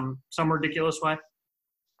 right? Some ridiculous way.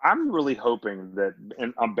 I'm really hoping that,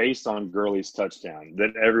 and I'm based on Gurley's touchdown,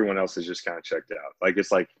 that everyone else is just kind of checked out. Like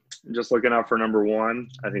it's like just looking out for number one.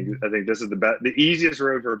 I think this is the easiest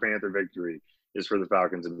road for a Panther victory is for the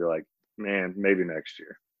Falcons to be like, man, maybe next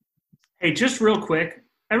year. Hey, just real quick,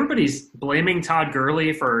 everybody's blaming Todd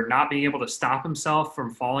Gurley for not being able to stop himself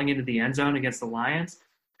from falling into the end zone against the Lions.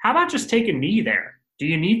 How about just take a knee there? Do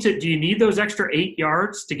you need those extra 8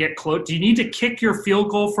 yards to get close? Do you need to kick your field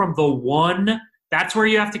goal from the one? That's where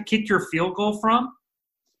you have to kick your field goal from?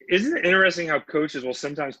 Isn't it interesting how coaches will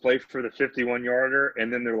sometimes play for the 51-yarder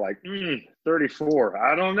and then they're like, 34.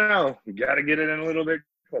 I don't know. You got to get it in a little bit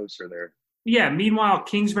closer there. Yeah, meanwhile,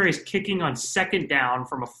 Kingsbury's kicking on second down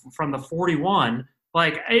from the 41.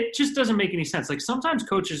 Like, it just doesn't make any sense. Like, sometimes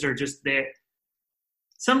coaches are just there.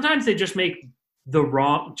 Sometimes they just make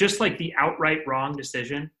the outright wrong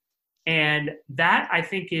decision. And that, I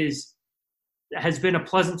think, has been a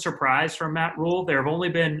pleasant surprise from Matt Rule. There have only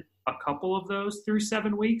been a couple of those through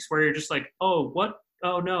 7 weeks where you're just like, oh, what?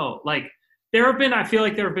 Oh, no. Like, I feel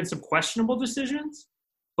like there have been some questionable decisions,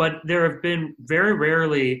 but there have been very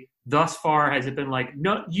rarely thus far has it been like,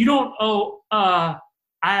 no, you don't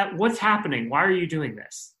what's happening? Why are you doing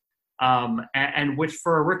this? And which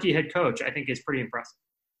for a rookie head coach, I think is pretty impressive.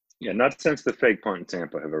 Yeah, not since the fake punt in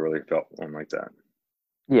Tampa have I really felt one like that.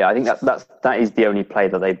 Yeah, I think that is the only play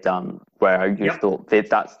that they've done where I just thought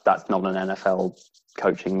that's not an NFL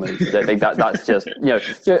coaching move. That's just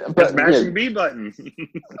but that's mashing B button.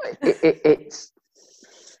 It's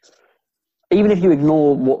even if you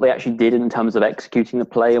ignore what they actually did in terms of executing the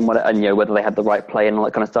play and whether they had the right play and all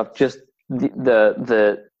that kind of stuff, just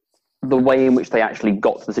the way in which they actually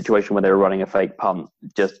got to the situation where they were running a fake punt,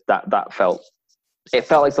 just that felt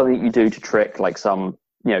like something that you do to trick like some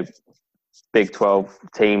Big 12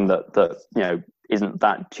 team that isn't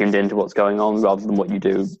that tuned into what's going on, rather than what you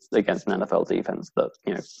do against an NFL defense that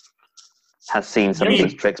has seen some of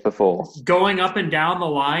these tricks before. Going up and down the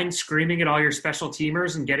line, screaming at all your special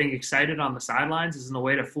teamers and getting excited on the sidelines isn't a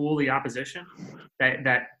way to fool the opposition.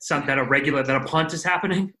 That a punt is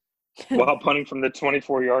happening while punting from the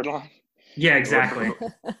 24-yard line. Yeah, exactly.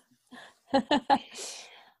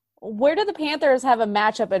 Where do the Panthers have a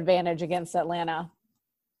matchup advantage against Atlanta?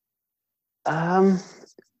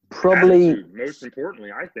 Probably attitude, most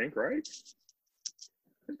importantly, I think, right?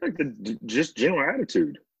 It's like the just general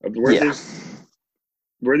attitude of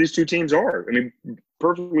where these two teams are. I mean,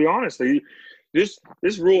 perfectly honestly, this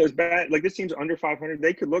rule is bad. Like, this team's under 500.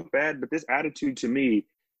 They could look bad, but this attitude to me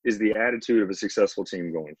is the attitude of a successful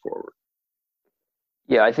team going forward.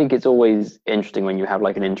 Yeah, I think it's always interesting when you have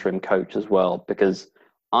like an interim coach as well, because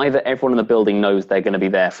either everyone in the building knows they're going to be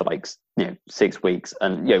there for 6 weeks,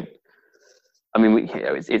 and I mean,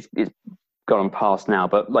 it's gone past now,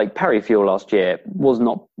 but like Perry Fuel last year was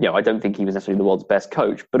not, I don't think he was necessarily the world's best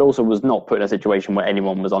coach, but also was not put in a situation where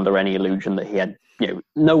anyone was under any illusion that he had,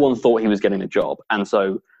 no one thought he was getting the job. And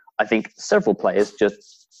so I think several players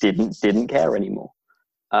just didn't care anymore.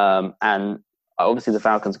 And obviously the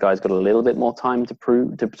Falcons guys got a little bit more time to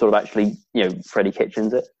sort of actually, Freddie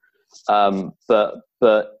Kitchens it.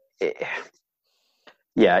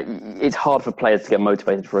 Yeah, it's hard for players to get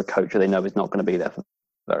motivated for a coach who they know is not going to be there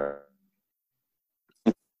for.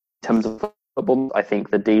 In terms of football, I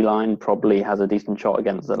think the D-line probably has a decent shot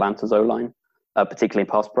against Atlanta's O-line, particularly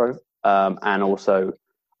pass pro. And also,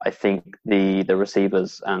 I think the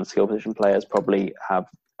receivers and skill position players probably have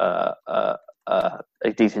a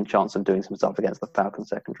decent chance of doing some stuff against the Falcons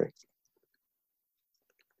secondary.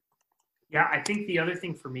 Yeah, I think the other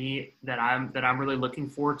thing for me that I'm really looking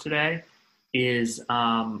for today is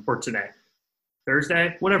or today,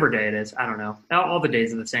 Thursday, whatever day it is, I don't know. All the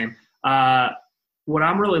days are the same. What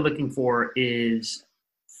I'm really looking for is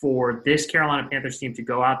for this Carolina Panthers team to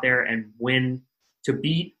go out there and win, to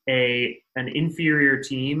beat an inferior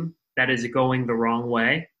team that is going the wrong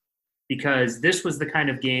way, because this is the kind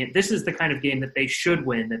of game that they should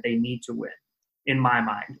win, that they need to win, in my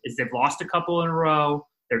mind. Is they've lost a couple in a row.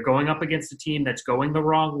 They're going up against a team that's going the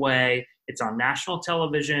wrong way. It's on national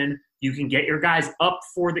television. You can get your guys up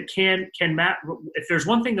for the can Matt. If there's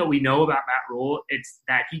one thing that we know about Matt Rule, it's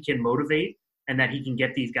that he can motivate and that he can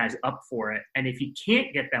get these guys up for it. And if he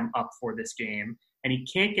can't get them up for this game and he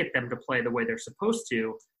can't get them to play the way they're supposed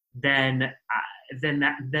to, then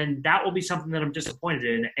that will be something that I'm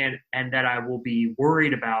disappointed in and that I will be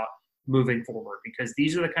worried about moving forward, because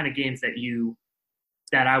these are the kind of games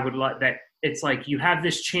that I would like, that it's like you have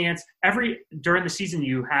this chance during the season,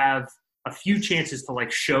 you have a few chances to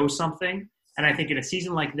show something. And I think in a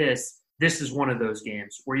season like this is one of those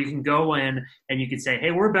games where you can go in and you can say,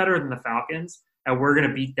 hey, we're better than the Falcons and we're going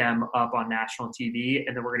to beat them up on national TV.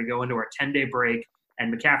 And then we're going to go into our 10-day break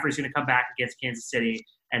and McCaffrey's going to come back against Kansas City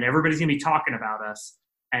and everybody's going to be talking about us.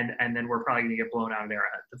 And then we're probably going to get blown out of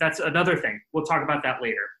Arrowhead. But that's another thing. We'll talk about that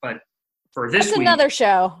later. But for this week, another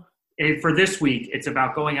show. For this week, it's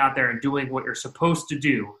about going out there and doing what you're supposed to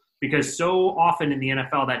do, because so often in the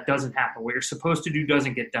NFL that doesn't happen. What you're supposed to do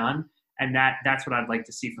doesn't get done, and that's what I'd like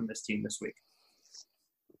to see from this team this week.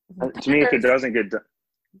 To me, if it doesn't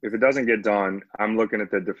get done, I'm looking at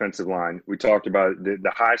the defensive line. We talked about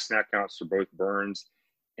the high snap counts for both Burns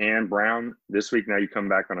and Brown this week. Now you come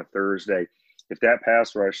back on a Thursday. If that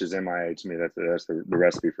pass rush is MIA, to me, that's the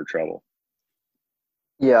recipe for trouble.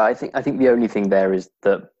 Yeah, I think the only thing there is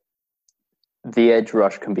that the edge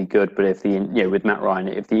rush can be good, but if with Matt Ryan,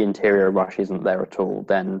 if the interior rush isn't there at all,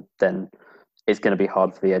 then it's going to be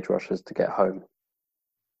hard for the edge rushers to get home.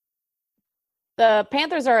 The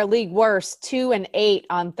Panthers are a league worst 2-8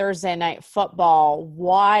 on Thursday Night Football.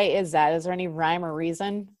 Why is that? Is there any rhyme or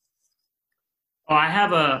reason? Oh, I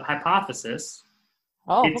have a hypothesis.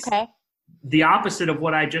 Oh, okay. The opposite of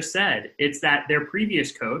what I just said. It's that their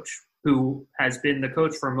previous coach, who has been the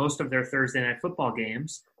coach for most of their Thursday Night Football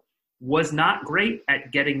games, was not great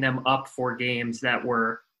at getting them up for games that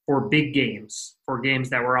were for big games, for games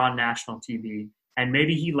that were on national TV. And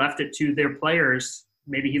maybe he left it to their players.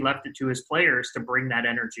 Maybe he left it to his players to bring that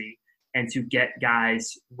energy and to get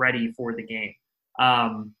guys ready for the game.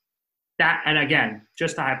 That, and again,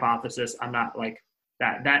 just a hypothesis. I'm not like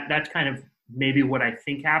that. That's kind of maybe what I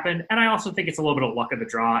think happened. And I also think it's a little bit of luck of the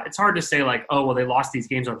draw. It's hard to say like, oh, well, they lost these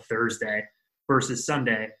games on Thursday versus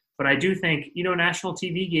Sunday. But I do think, national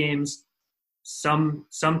TV games, some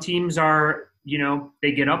teams are,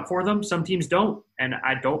 they get up for them. Some teams don't. And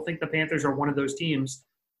I don't think the Panthers are one of those teams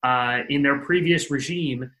in their previous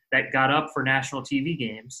regime that got up for national TV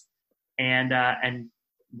games. And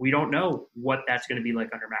we don't know what that's going to be like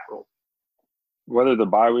under Matt Rhule. Whether the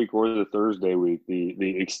bye week or the Thursday week, the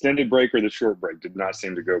extended break or the short break did not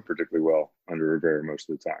seem to go particularly well under Rivera most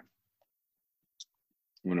of the time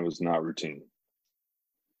when it was not routine.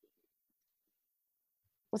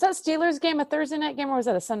 Was that Steelers game a Thursday night game or was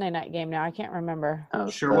that a Sunday night game now? I can't remember.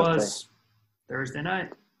 Sure was Thursday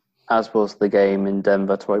night. As was the game in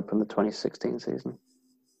Denver to open the 2016 season.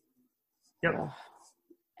 Yep.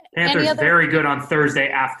 Panthers very good on Thursday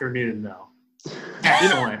afternoon, though.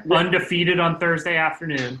 Excellent. Undefeated on Thursday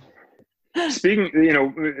afternoon. Speaking,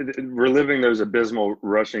 reliving those abysmal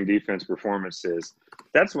rushing defense performances,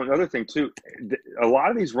 that's one other thing, too. A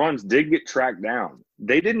lot of these runs did get tracked down.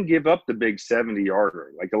 They didn't give up the big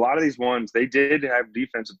 70-yarder. Like a lot of these ones, they did have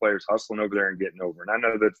defensive players hustling over there and getting over. And I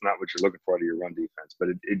know that's not what you're looking for out of your run defense, but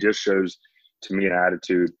it just shows to me an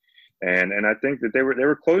attitude. And I think that they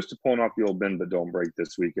were close to pulling off the old bend but don't break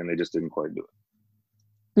this week, and they just didn't quite do it.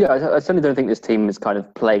 Yeah, I certainly don't think this team is kind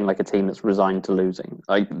of playing like a team that's resigned to losing.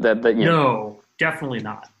 No, definitely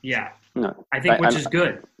not. Yeah. No. I think which is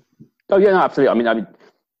good. Oh, yeah, no, absolutely.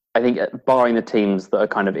 I think barring the teams that are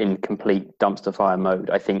kind of in complete dumpster fire mode,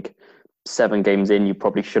 I think 7 games in, you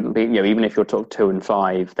probably shouldn't be, even if you're talking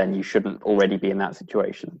 2-5, then you shouldn't already be in that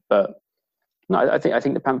situation. But no, I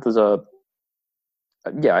think the Panthers are,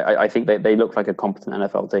 I think they look like a competent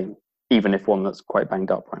NFL team, even if one that's quite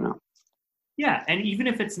banged up right now. Yeah, and even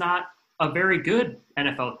if it's not a very good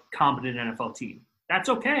competent NFL team, that's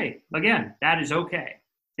okay. Again, that is okay.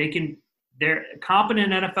 Their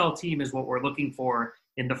competent NFL team is what we're looking for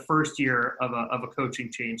in the first year of a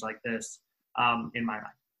coaching change like this, in my mind.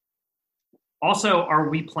 Also, are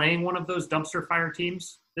we playing one of those dumpster fire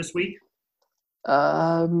teams this week?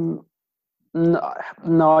 No,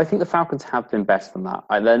 I think the Falcons have been better than that.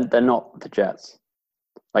 They're not the Jets.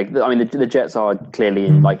 The Jets are clearly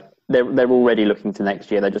in they're already looking to next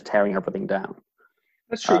year. They're just tearing everything down.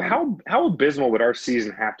 That's true. How abysmal would our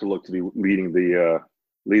season have to look to be leading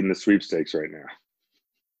the sweepstakes right now?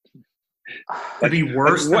 To be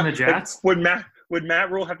worse than the Jets? Would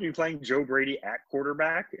Matt Rhule have to be playing Joe Brady at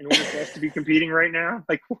quarterback in order for us to be competing right now?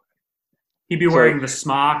 He'd be wearing the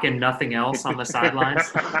smock and nothing else on the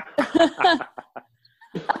sidelines.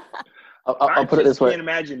 I'll put it this way. I can't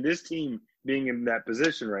imagine this team being in that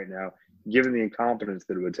position right now, given the incompetence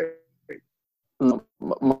that it would take. My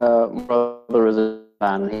brother is a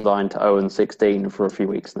fan, and he's signed to 0-16 for a few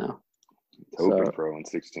weeks now. Hoping for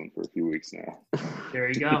 0-16 for a few weeks now. There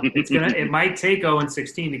you go. It might take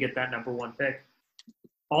 0-16 to get that number 1 pick.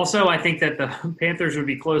 Also, I think that the Panthers would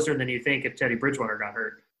be closer than you think if Teddy Bridgewater got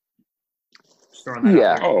hurt. Just throwing that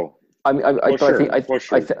out there. Oh, I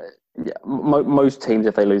think most teams,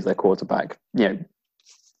 if they lose their quarterback,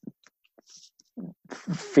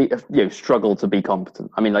 struggle to be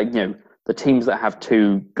competent. The teams that have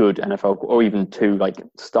 2 good NFL or even 2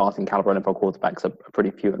 starting caliber NFL quarterbacks are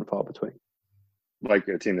pretty few and far between. Like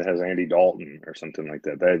a team that has Andy Dalton or something like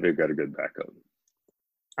that. They've got a good backup.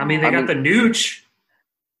 They got the Nooch.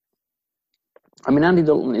 Andy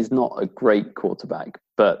Dalton is not a great quarterback,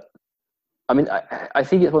 but I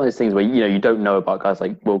think it's one of those things where you don't know about guys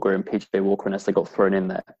like Will Greer and PJ Walker unless they got thrown in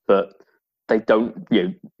there, but they don't.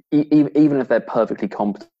 Even if they're perfectly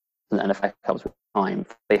competent and NFL helps with time,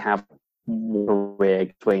 they have a career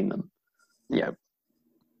between them.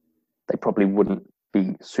 They probably wouldn't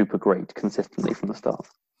be super great consistently from the start.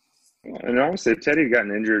 And honestly, if Teddy had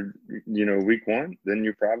gotten injured, week 1, then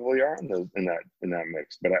you probably are in that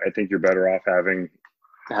mix. But I think you're better off having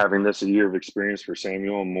this a year of experience for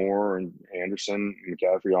Samuel and Moore and Anderson and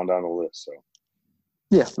McCaffrey on down the list. So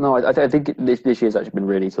yeah, no, I think this year's actually been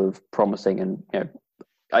really sort of promising, and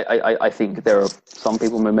I think there are some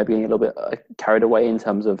people who may be getting a little bit carried away in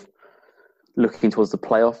terms of looking towards the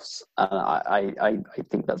playoffs. I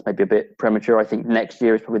think that's maybe a bit premature. I think next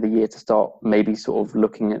year is probably the year to start maybe sort of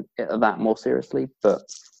looking at that more seriously. But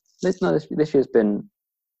this year's been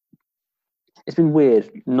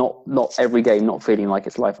weird. Not every game not feeling like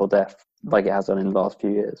it's life or death like it has done in the last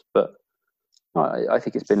few years. But I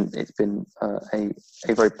think it's been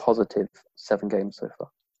a very positive 7 games so far.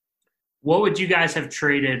 What would you guys have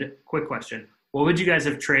traded? Quick question. What would you guys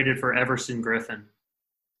have traded for Everson Griffin?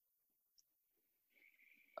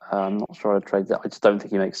 I'm not sure I'd trade that. I just don't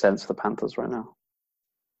think he makes sense for the Panthers right now.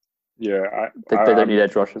 Yeah, They don't need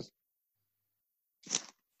edge rushers.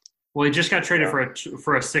 Well, he just got traded for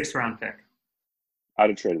a 6th-round pick. I'd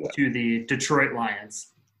have traded that to the Detroit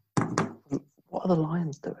Lions. What are the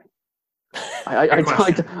Lions doing? They're not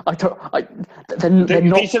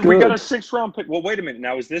he said, good. we got a 6th-round pick. Well, wait a minute.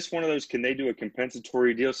 Now, is this one of those, can they do a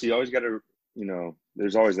compensatory deal? So you always got to,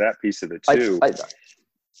 there's always that piece of it, too.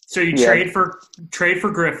 So you trade for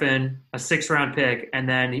Griffin, a 6th-round pick, and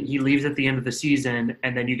then he leaves at the end of the season,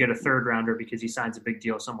 and then you get a 3rd-rounder because he signs a big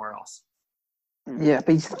deal somewhere else. Yeah,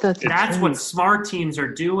 but he's 32. That's what smart teams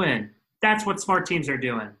are doing. They're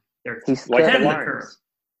he's ahead of the curve.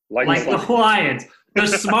 Like the Lions, the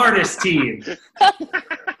smartest team.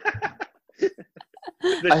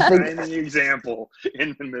 The shining example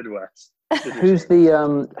in the Midwest. Who's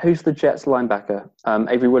the Jets linebacker?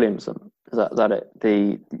 Avery Williamson. Is that it?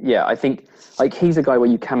 I think he's a guy where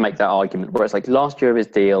you can make that argument where it's like last year of his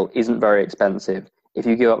deal isn't very expensive. If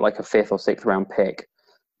you give up like a 5th or 6th round pick,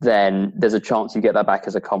 then there's a chance you get that back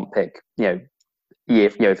as a comp pick.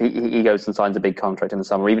 If he goes and signs a big contract in the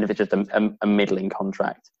summer, even if it's just a middling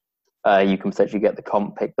contract, you can potentially get the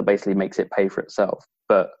comp pick that basically makes it pay for itself.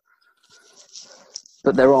 But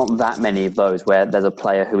there aren't that many of those where there's a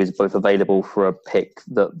player who is both available for a pick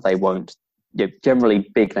that they won't. Generally,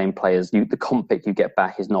 big name players, the comp pick you get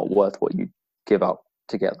back is not worth what you give up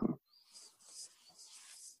to get them.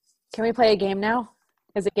 Can we play a game now?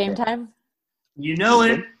 Is it game time? You know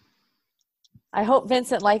it. I hope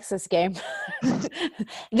Vincent likes this game.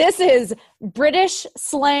 This is British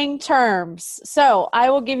slang terms. So I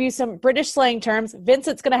will give you some British slang terms.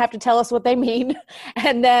 Vincent's going to have to tell us what they mean.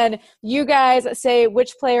 And then you guys say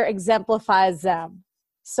which player exemplifies them.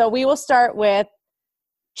 So we will start with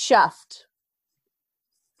chuffed.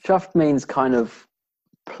 Chuffed means kind of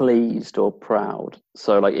pleased or proud.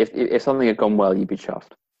 So like if something had gone well, you'd be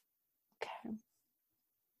chuffed. Okay.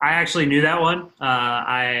 I actually knew that one.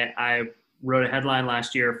 I wrote a headline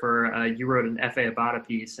last year for you wrote an F.A. Abada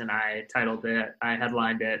piece, and I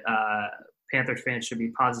headlined it, Panthers fans should be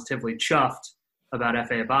positively chuffed about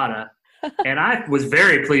F.A. Abada. And I was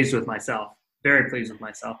very pleased with myself. I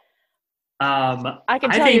can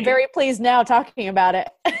tell you're very pleased now talking about it.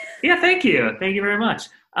 Yeah, thank you. Thank you very much.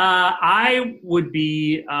 I would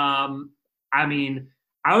be positively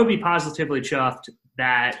chuffed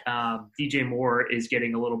that DJ Moore is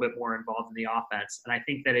getting a little bit more involved in the offense. And I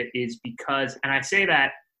think that it is because, and I say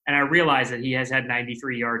that, and I realize that he has had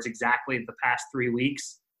 93 yards exactly the past 3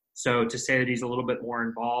 weeks. So to say that he's a little bit more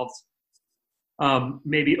involved,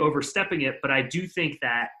 maybe overstepping it, but I do think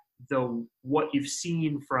that what you've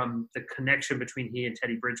seen from the connection between he and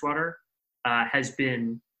Teddy Bridgewater has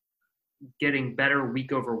been getting better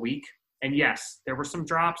week over week. And yes, there were some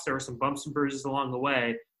drops, there were some bumps and bruises along the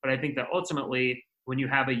way, but I think that ultimately when you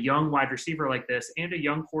have a young wide receiver like this and a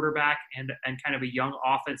young quarterback and kind of a young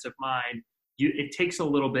offensive mind, it takes a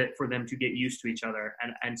little bit for them to get used to each other.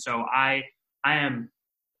 And so I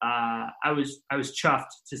was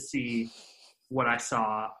chuffed to see what I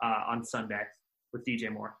saw on Sunday with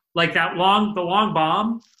DJ Moore. Like the long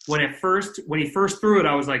bomb, when he first threw it,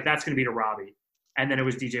 I was like, that's going to be to Robbie. And then it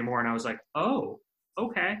was DJ Moore, and I was like, oh,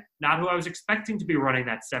 okay. Not who I was expecting to be running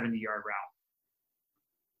that 70-yard route.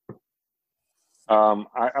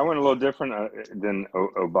 I went a little different than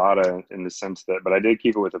Obata in the sense that, but I did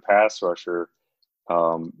keep it with a pass rusher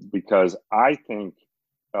because I think,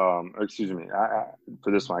 for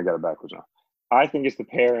this one, I got it backwards now. I think it's the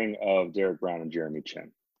pairing of Derek Brown and Jeremy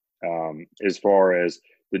Chinn. As far as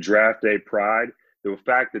the draft day pride, the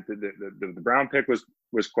fact that the Brown pick was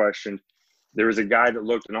questioned, there was a guy that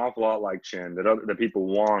looked an awful lot like Chinn that people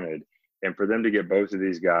wanted, and for them to get both of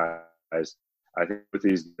these guys, I think with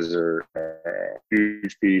these guys are a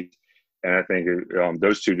huge piece. And I think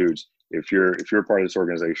those two dudes, if you're a part of this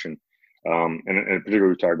organization, and particularly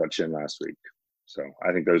we talked about Chinn last week, so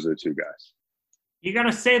I think those are the two guys. You got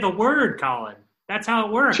to say the word, Colin. That's how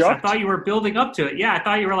it works. Chuffed. I thought you were building up to it. Yeah, I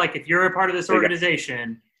thought you were like, if you're a part of this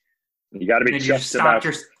organization, you got to be chuffed about.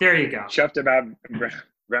 There you go. Chuffed about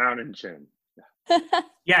Brown and Chinn.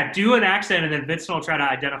 Yeah, do an accent, and then Vincent will try to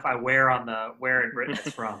identify where in Britain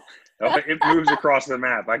it's from. It moves across the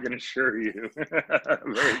map, I can assure you,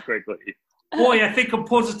 very quickly. Boy, I think I'm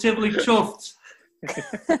positively chuffed.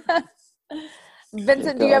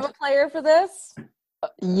 Vincent, do you have a player for this?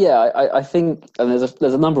 Yeah, I think, and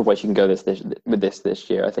there's a number of ways you can go with this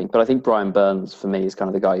year, I think. But I think Brian Burns, for me, is kind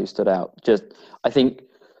of the guy who stood out. I think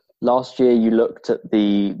last year you looked at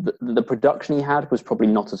the production he had was probably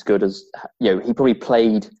not as good as, he probably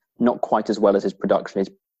played not quite as well as his production.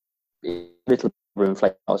 His little room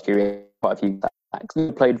inflated last year, quite a few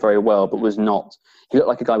He played very well, but was not. He looked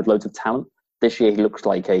like a guy with loads of talent. This year, he looks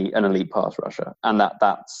like an elite pass rusher, and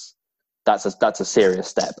that's a serious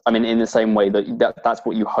step. I mean, in the same way that's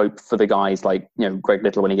what you hope for the guys like Greg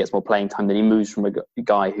Little when he gets more playing time. Then he moves from a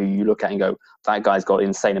guy who you look at and go, that guy's got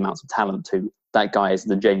insane amounts of talent, to that guy is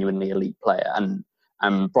the genuinely elite player. And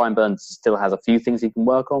Brian Burns still has a few things he can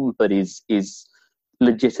work on, but is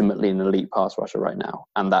legitimately an elite pass rusher right now,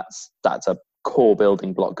 and that's a core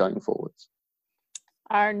building block going forwards.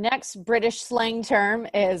 Our next British slang term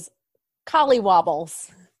is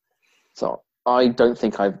collywobbles. So I don't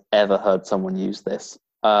think I've ever heard someone use this.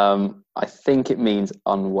 I think it means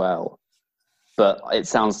unwell, but it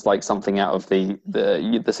sounds like something out of the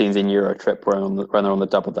scenes in Euro Trip when they're on the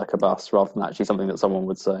double-decker bus, rather than actually something that someone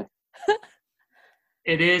would say.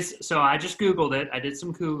 It is. So I just Googled it. I did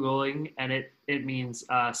some Googling, and it means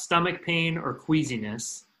stomach pain or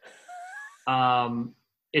queasiness.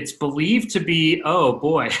 It's believed to be,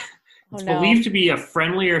 believed to be a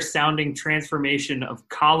friendlier sounding transformation of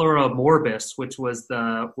cholera morbus, which was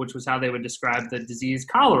how they would describe the disease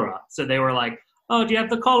cholera. So they were like, "Oh, do you have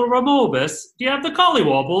the cholera morbus? Do you have the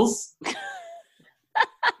collywobbles?"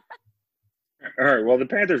 All right. Well, the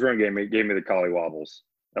Panthers run game gave me the collywobbles.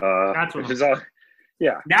 That's what is all.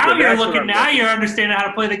 Yeah. Now you're understanding how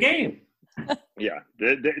to play the game. Yeah,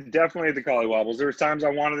 definitely the collywobbles. There was times I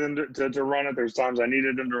wanted them to run it. There was times I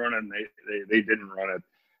needed them to run it, and they didn't run it.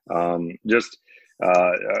 Just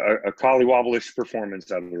a collywobble-ish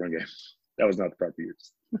performance out of the run game. That was not the proper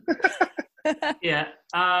use. Yeah,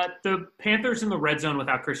 the Panthers in the red zone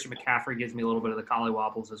without Christian McCaffrey gives me a little bit of the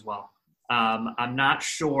collywobbles as well. I'm not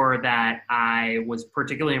sure that I was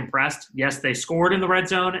particularly impressed. Yes, they scored in the red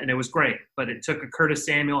zone, and it was great, but it took a Curtis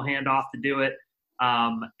Samuel handoff to do it.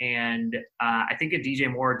 And I think a DJ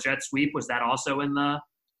Moore jet sweep, was that also in the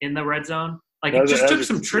red zone? Like, it just took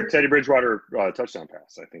some trick. Teddy Bridgewater touchdown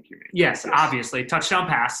pass, I think you mean. Yes, obviously. Touchdown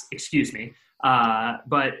pass, excuse me.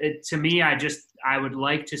 But to me, I would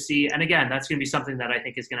like to see, and again, that's going to be something that I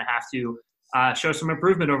think is going to have to show some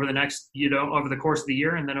improvement over the next, over the course of the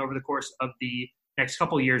year and then over the course of the next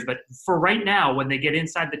couple of years. But for right now, when they get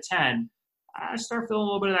inside the 10, I start feeling a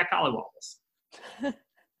little bit of that collywobbles.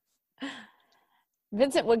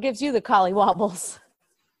 Vincent, what gives you the collywobbles?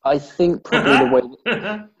 I think probably the way...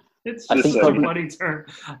 It's just a funny term.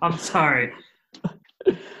 I'm sorry.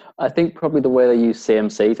 I think probably the way they use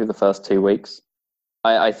CMC through the first 2 weeks.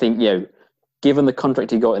 I think, given the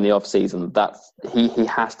contract he got in the offseason, he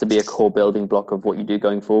has to be a core building block of what you do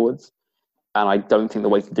going forwards. And I don't think the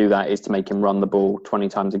way to do that is to make him run the ball 20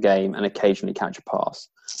 times a game and occasionally catch a pass.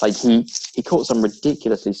 Like he caught some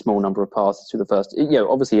ridiculously small number of passes through the first,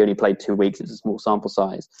 obviously he only played 2 weeks. It's a small sample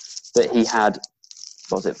size, but he had,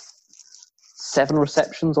 7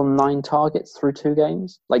 receptions on 9 targets through 2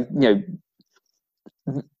 games. Like, he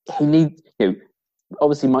needs,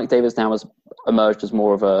 obviously Mike Davis now has emerged as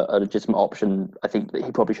more of a legitimate option. I think that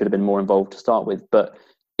he probably should have been more involved to start with, but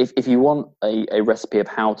if you want a recipe of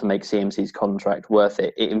how to make CMC's contract worth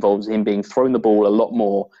it, it involves him being thrown the ball a lot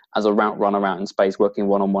more as a route runner out in space, working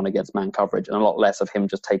one-on-one against man coverage, and a lot less of him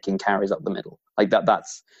just taking carries up the middle. Like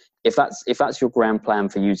that's if that's your grand plan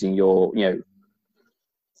for using your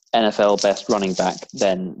NFL best running back,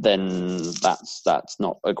 then that's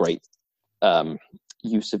not a great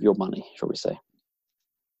use of your money, shall we say.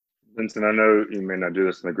 Vincent, I know you may not do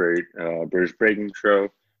this in the great British Baking Show,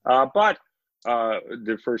 but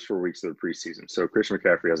the first 4 weeks of the preseason. So Christian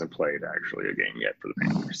McCaffrey hasn't played actually a game yet for the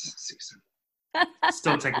Panthers this season.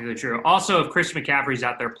 Still technically true. Also, if Christian McCaffrey's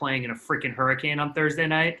out there playing in a freaking hurricane on Thursday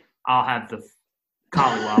night, I'll have the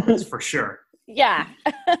collywobbles for sure. Yeah.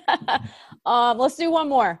 Let's do one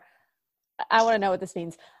more. I want to know what this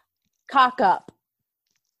means. Cock up.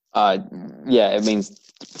 Yeah, it means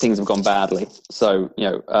things have gone badly. So,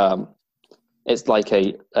 it's like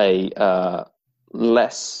a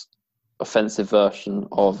less offensive version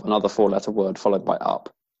of another 4-letter word followed by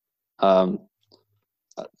up. I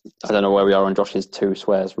don't know where we are on Josh's 2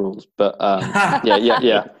 swears rules, but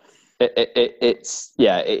yeah.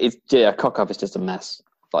 Cock up is just a mess.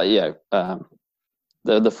 Like,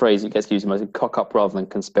 the phrase that gets used most is cock up rather than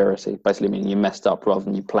conspiracy, basically meaning you messed up rather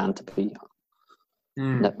than you planned to be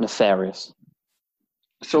nefarious.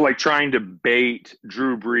 So, like trying to bait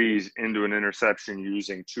Drew Brees into an interception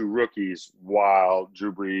using 2 rookies while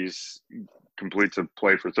Drew Brees completes a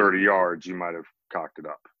play for 30 yards, you might have cocked it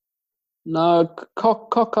up. No,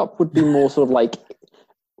 cock up would be more sort of like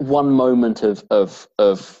one moment of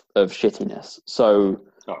shittiness. So,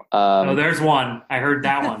 there's one. I heard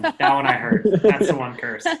that one. That one I heard. That's the one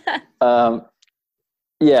curse.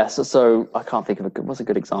 Yeah. So I can't think of what's a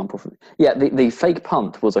good example. The fake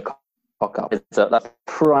punt was a cock up. It's that's a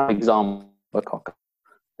prime example of a cock up.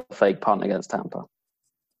 A fake punt against Tampa.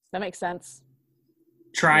 That makes sense.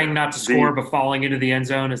 Trying not to score but falling into the end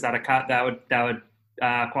zone, is that that would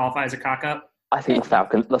qualify as a cock up? I think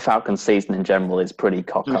the Falcons season in general is pretty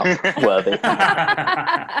cock up worthy.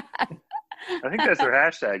 I think that's their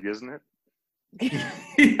hashtag, isn't it?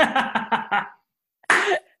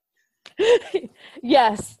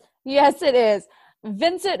 Yes, it is.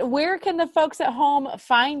 Vincent, where can the folks at home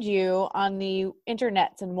find you on the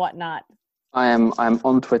internets and whatnot? I'm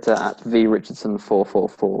on Twitter at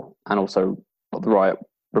vrichardson444, and also the Riot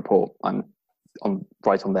Report. I'm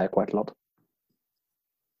right on there quite a lot.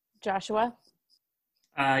 Joshua?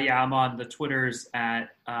 I'm on the Twitters at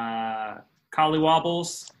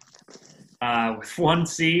Collywobbles with one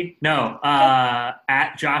C. No,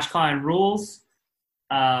 at Josh Klein Rules.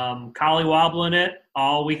 Collywobbling it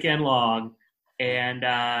all weekend long, and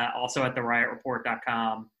also at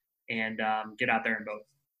theriotreport.com, and get out there and vote.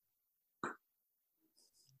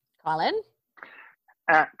 Colin?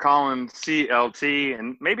 At Colin CLT,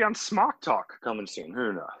 and maybe on Smock Talk coming soon.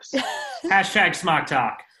 Who knows? Hashtag Smock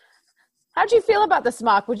Talk. How'd you feel about the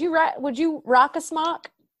smock? Would you rock a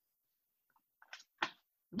smock?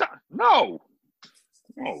 No.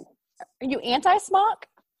 Are you anti-smock?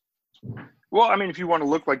 Well, I mean, if you want to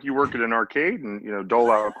look like you work at an arcade and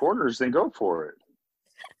dole out quarters, then go for it.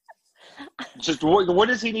 Just what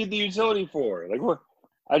does he need the utility for? Like what?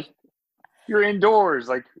 You're indoors,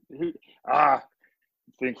 like the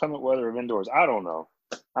inclement weather of indoors. I don't know.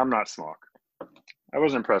 I'm not smock. I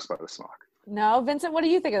wasn't impressed by the smock. No, Vincent, what do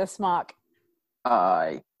you think of the smock?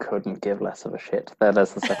 I couldn't give less of a shit.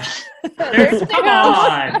 There's the second. Come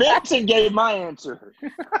on. Vincent gave my answer.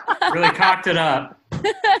 Really cocked it up.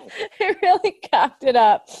 He really cocked it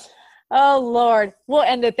up. Oh, Lord. We'll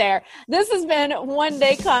end it there. This has been One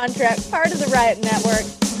Day Contract, part of the Riot Network.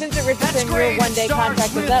 Vincent Richardson, your one-day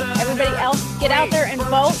contract is up. Everybody else, get out there and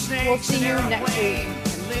vote. We'll see you next week.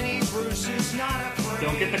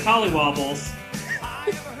 Don't get the collywobbles.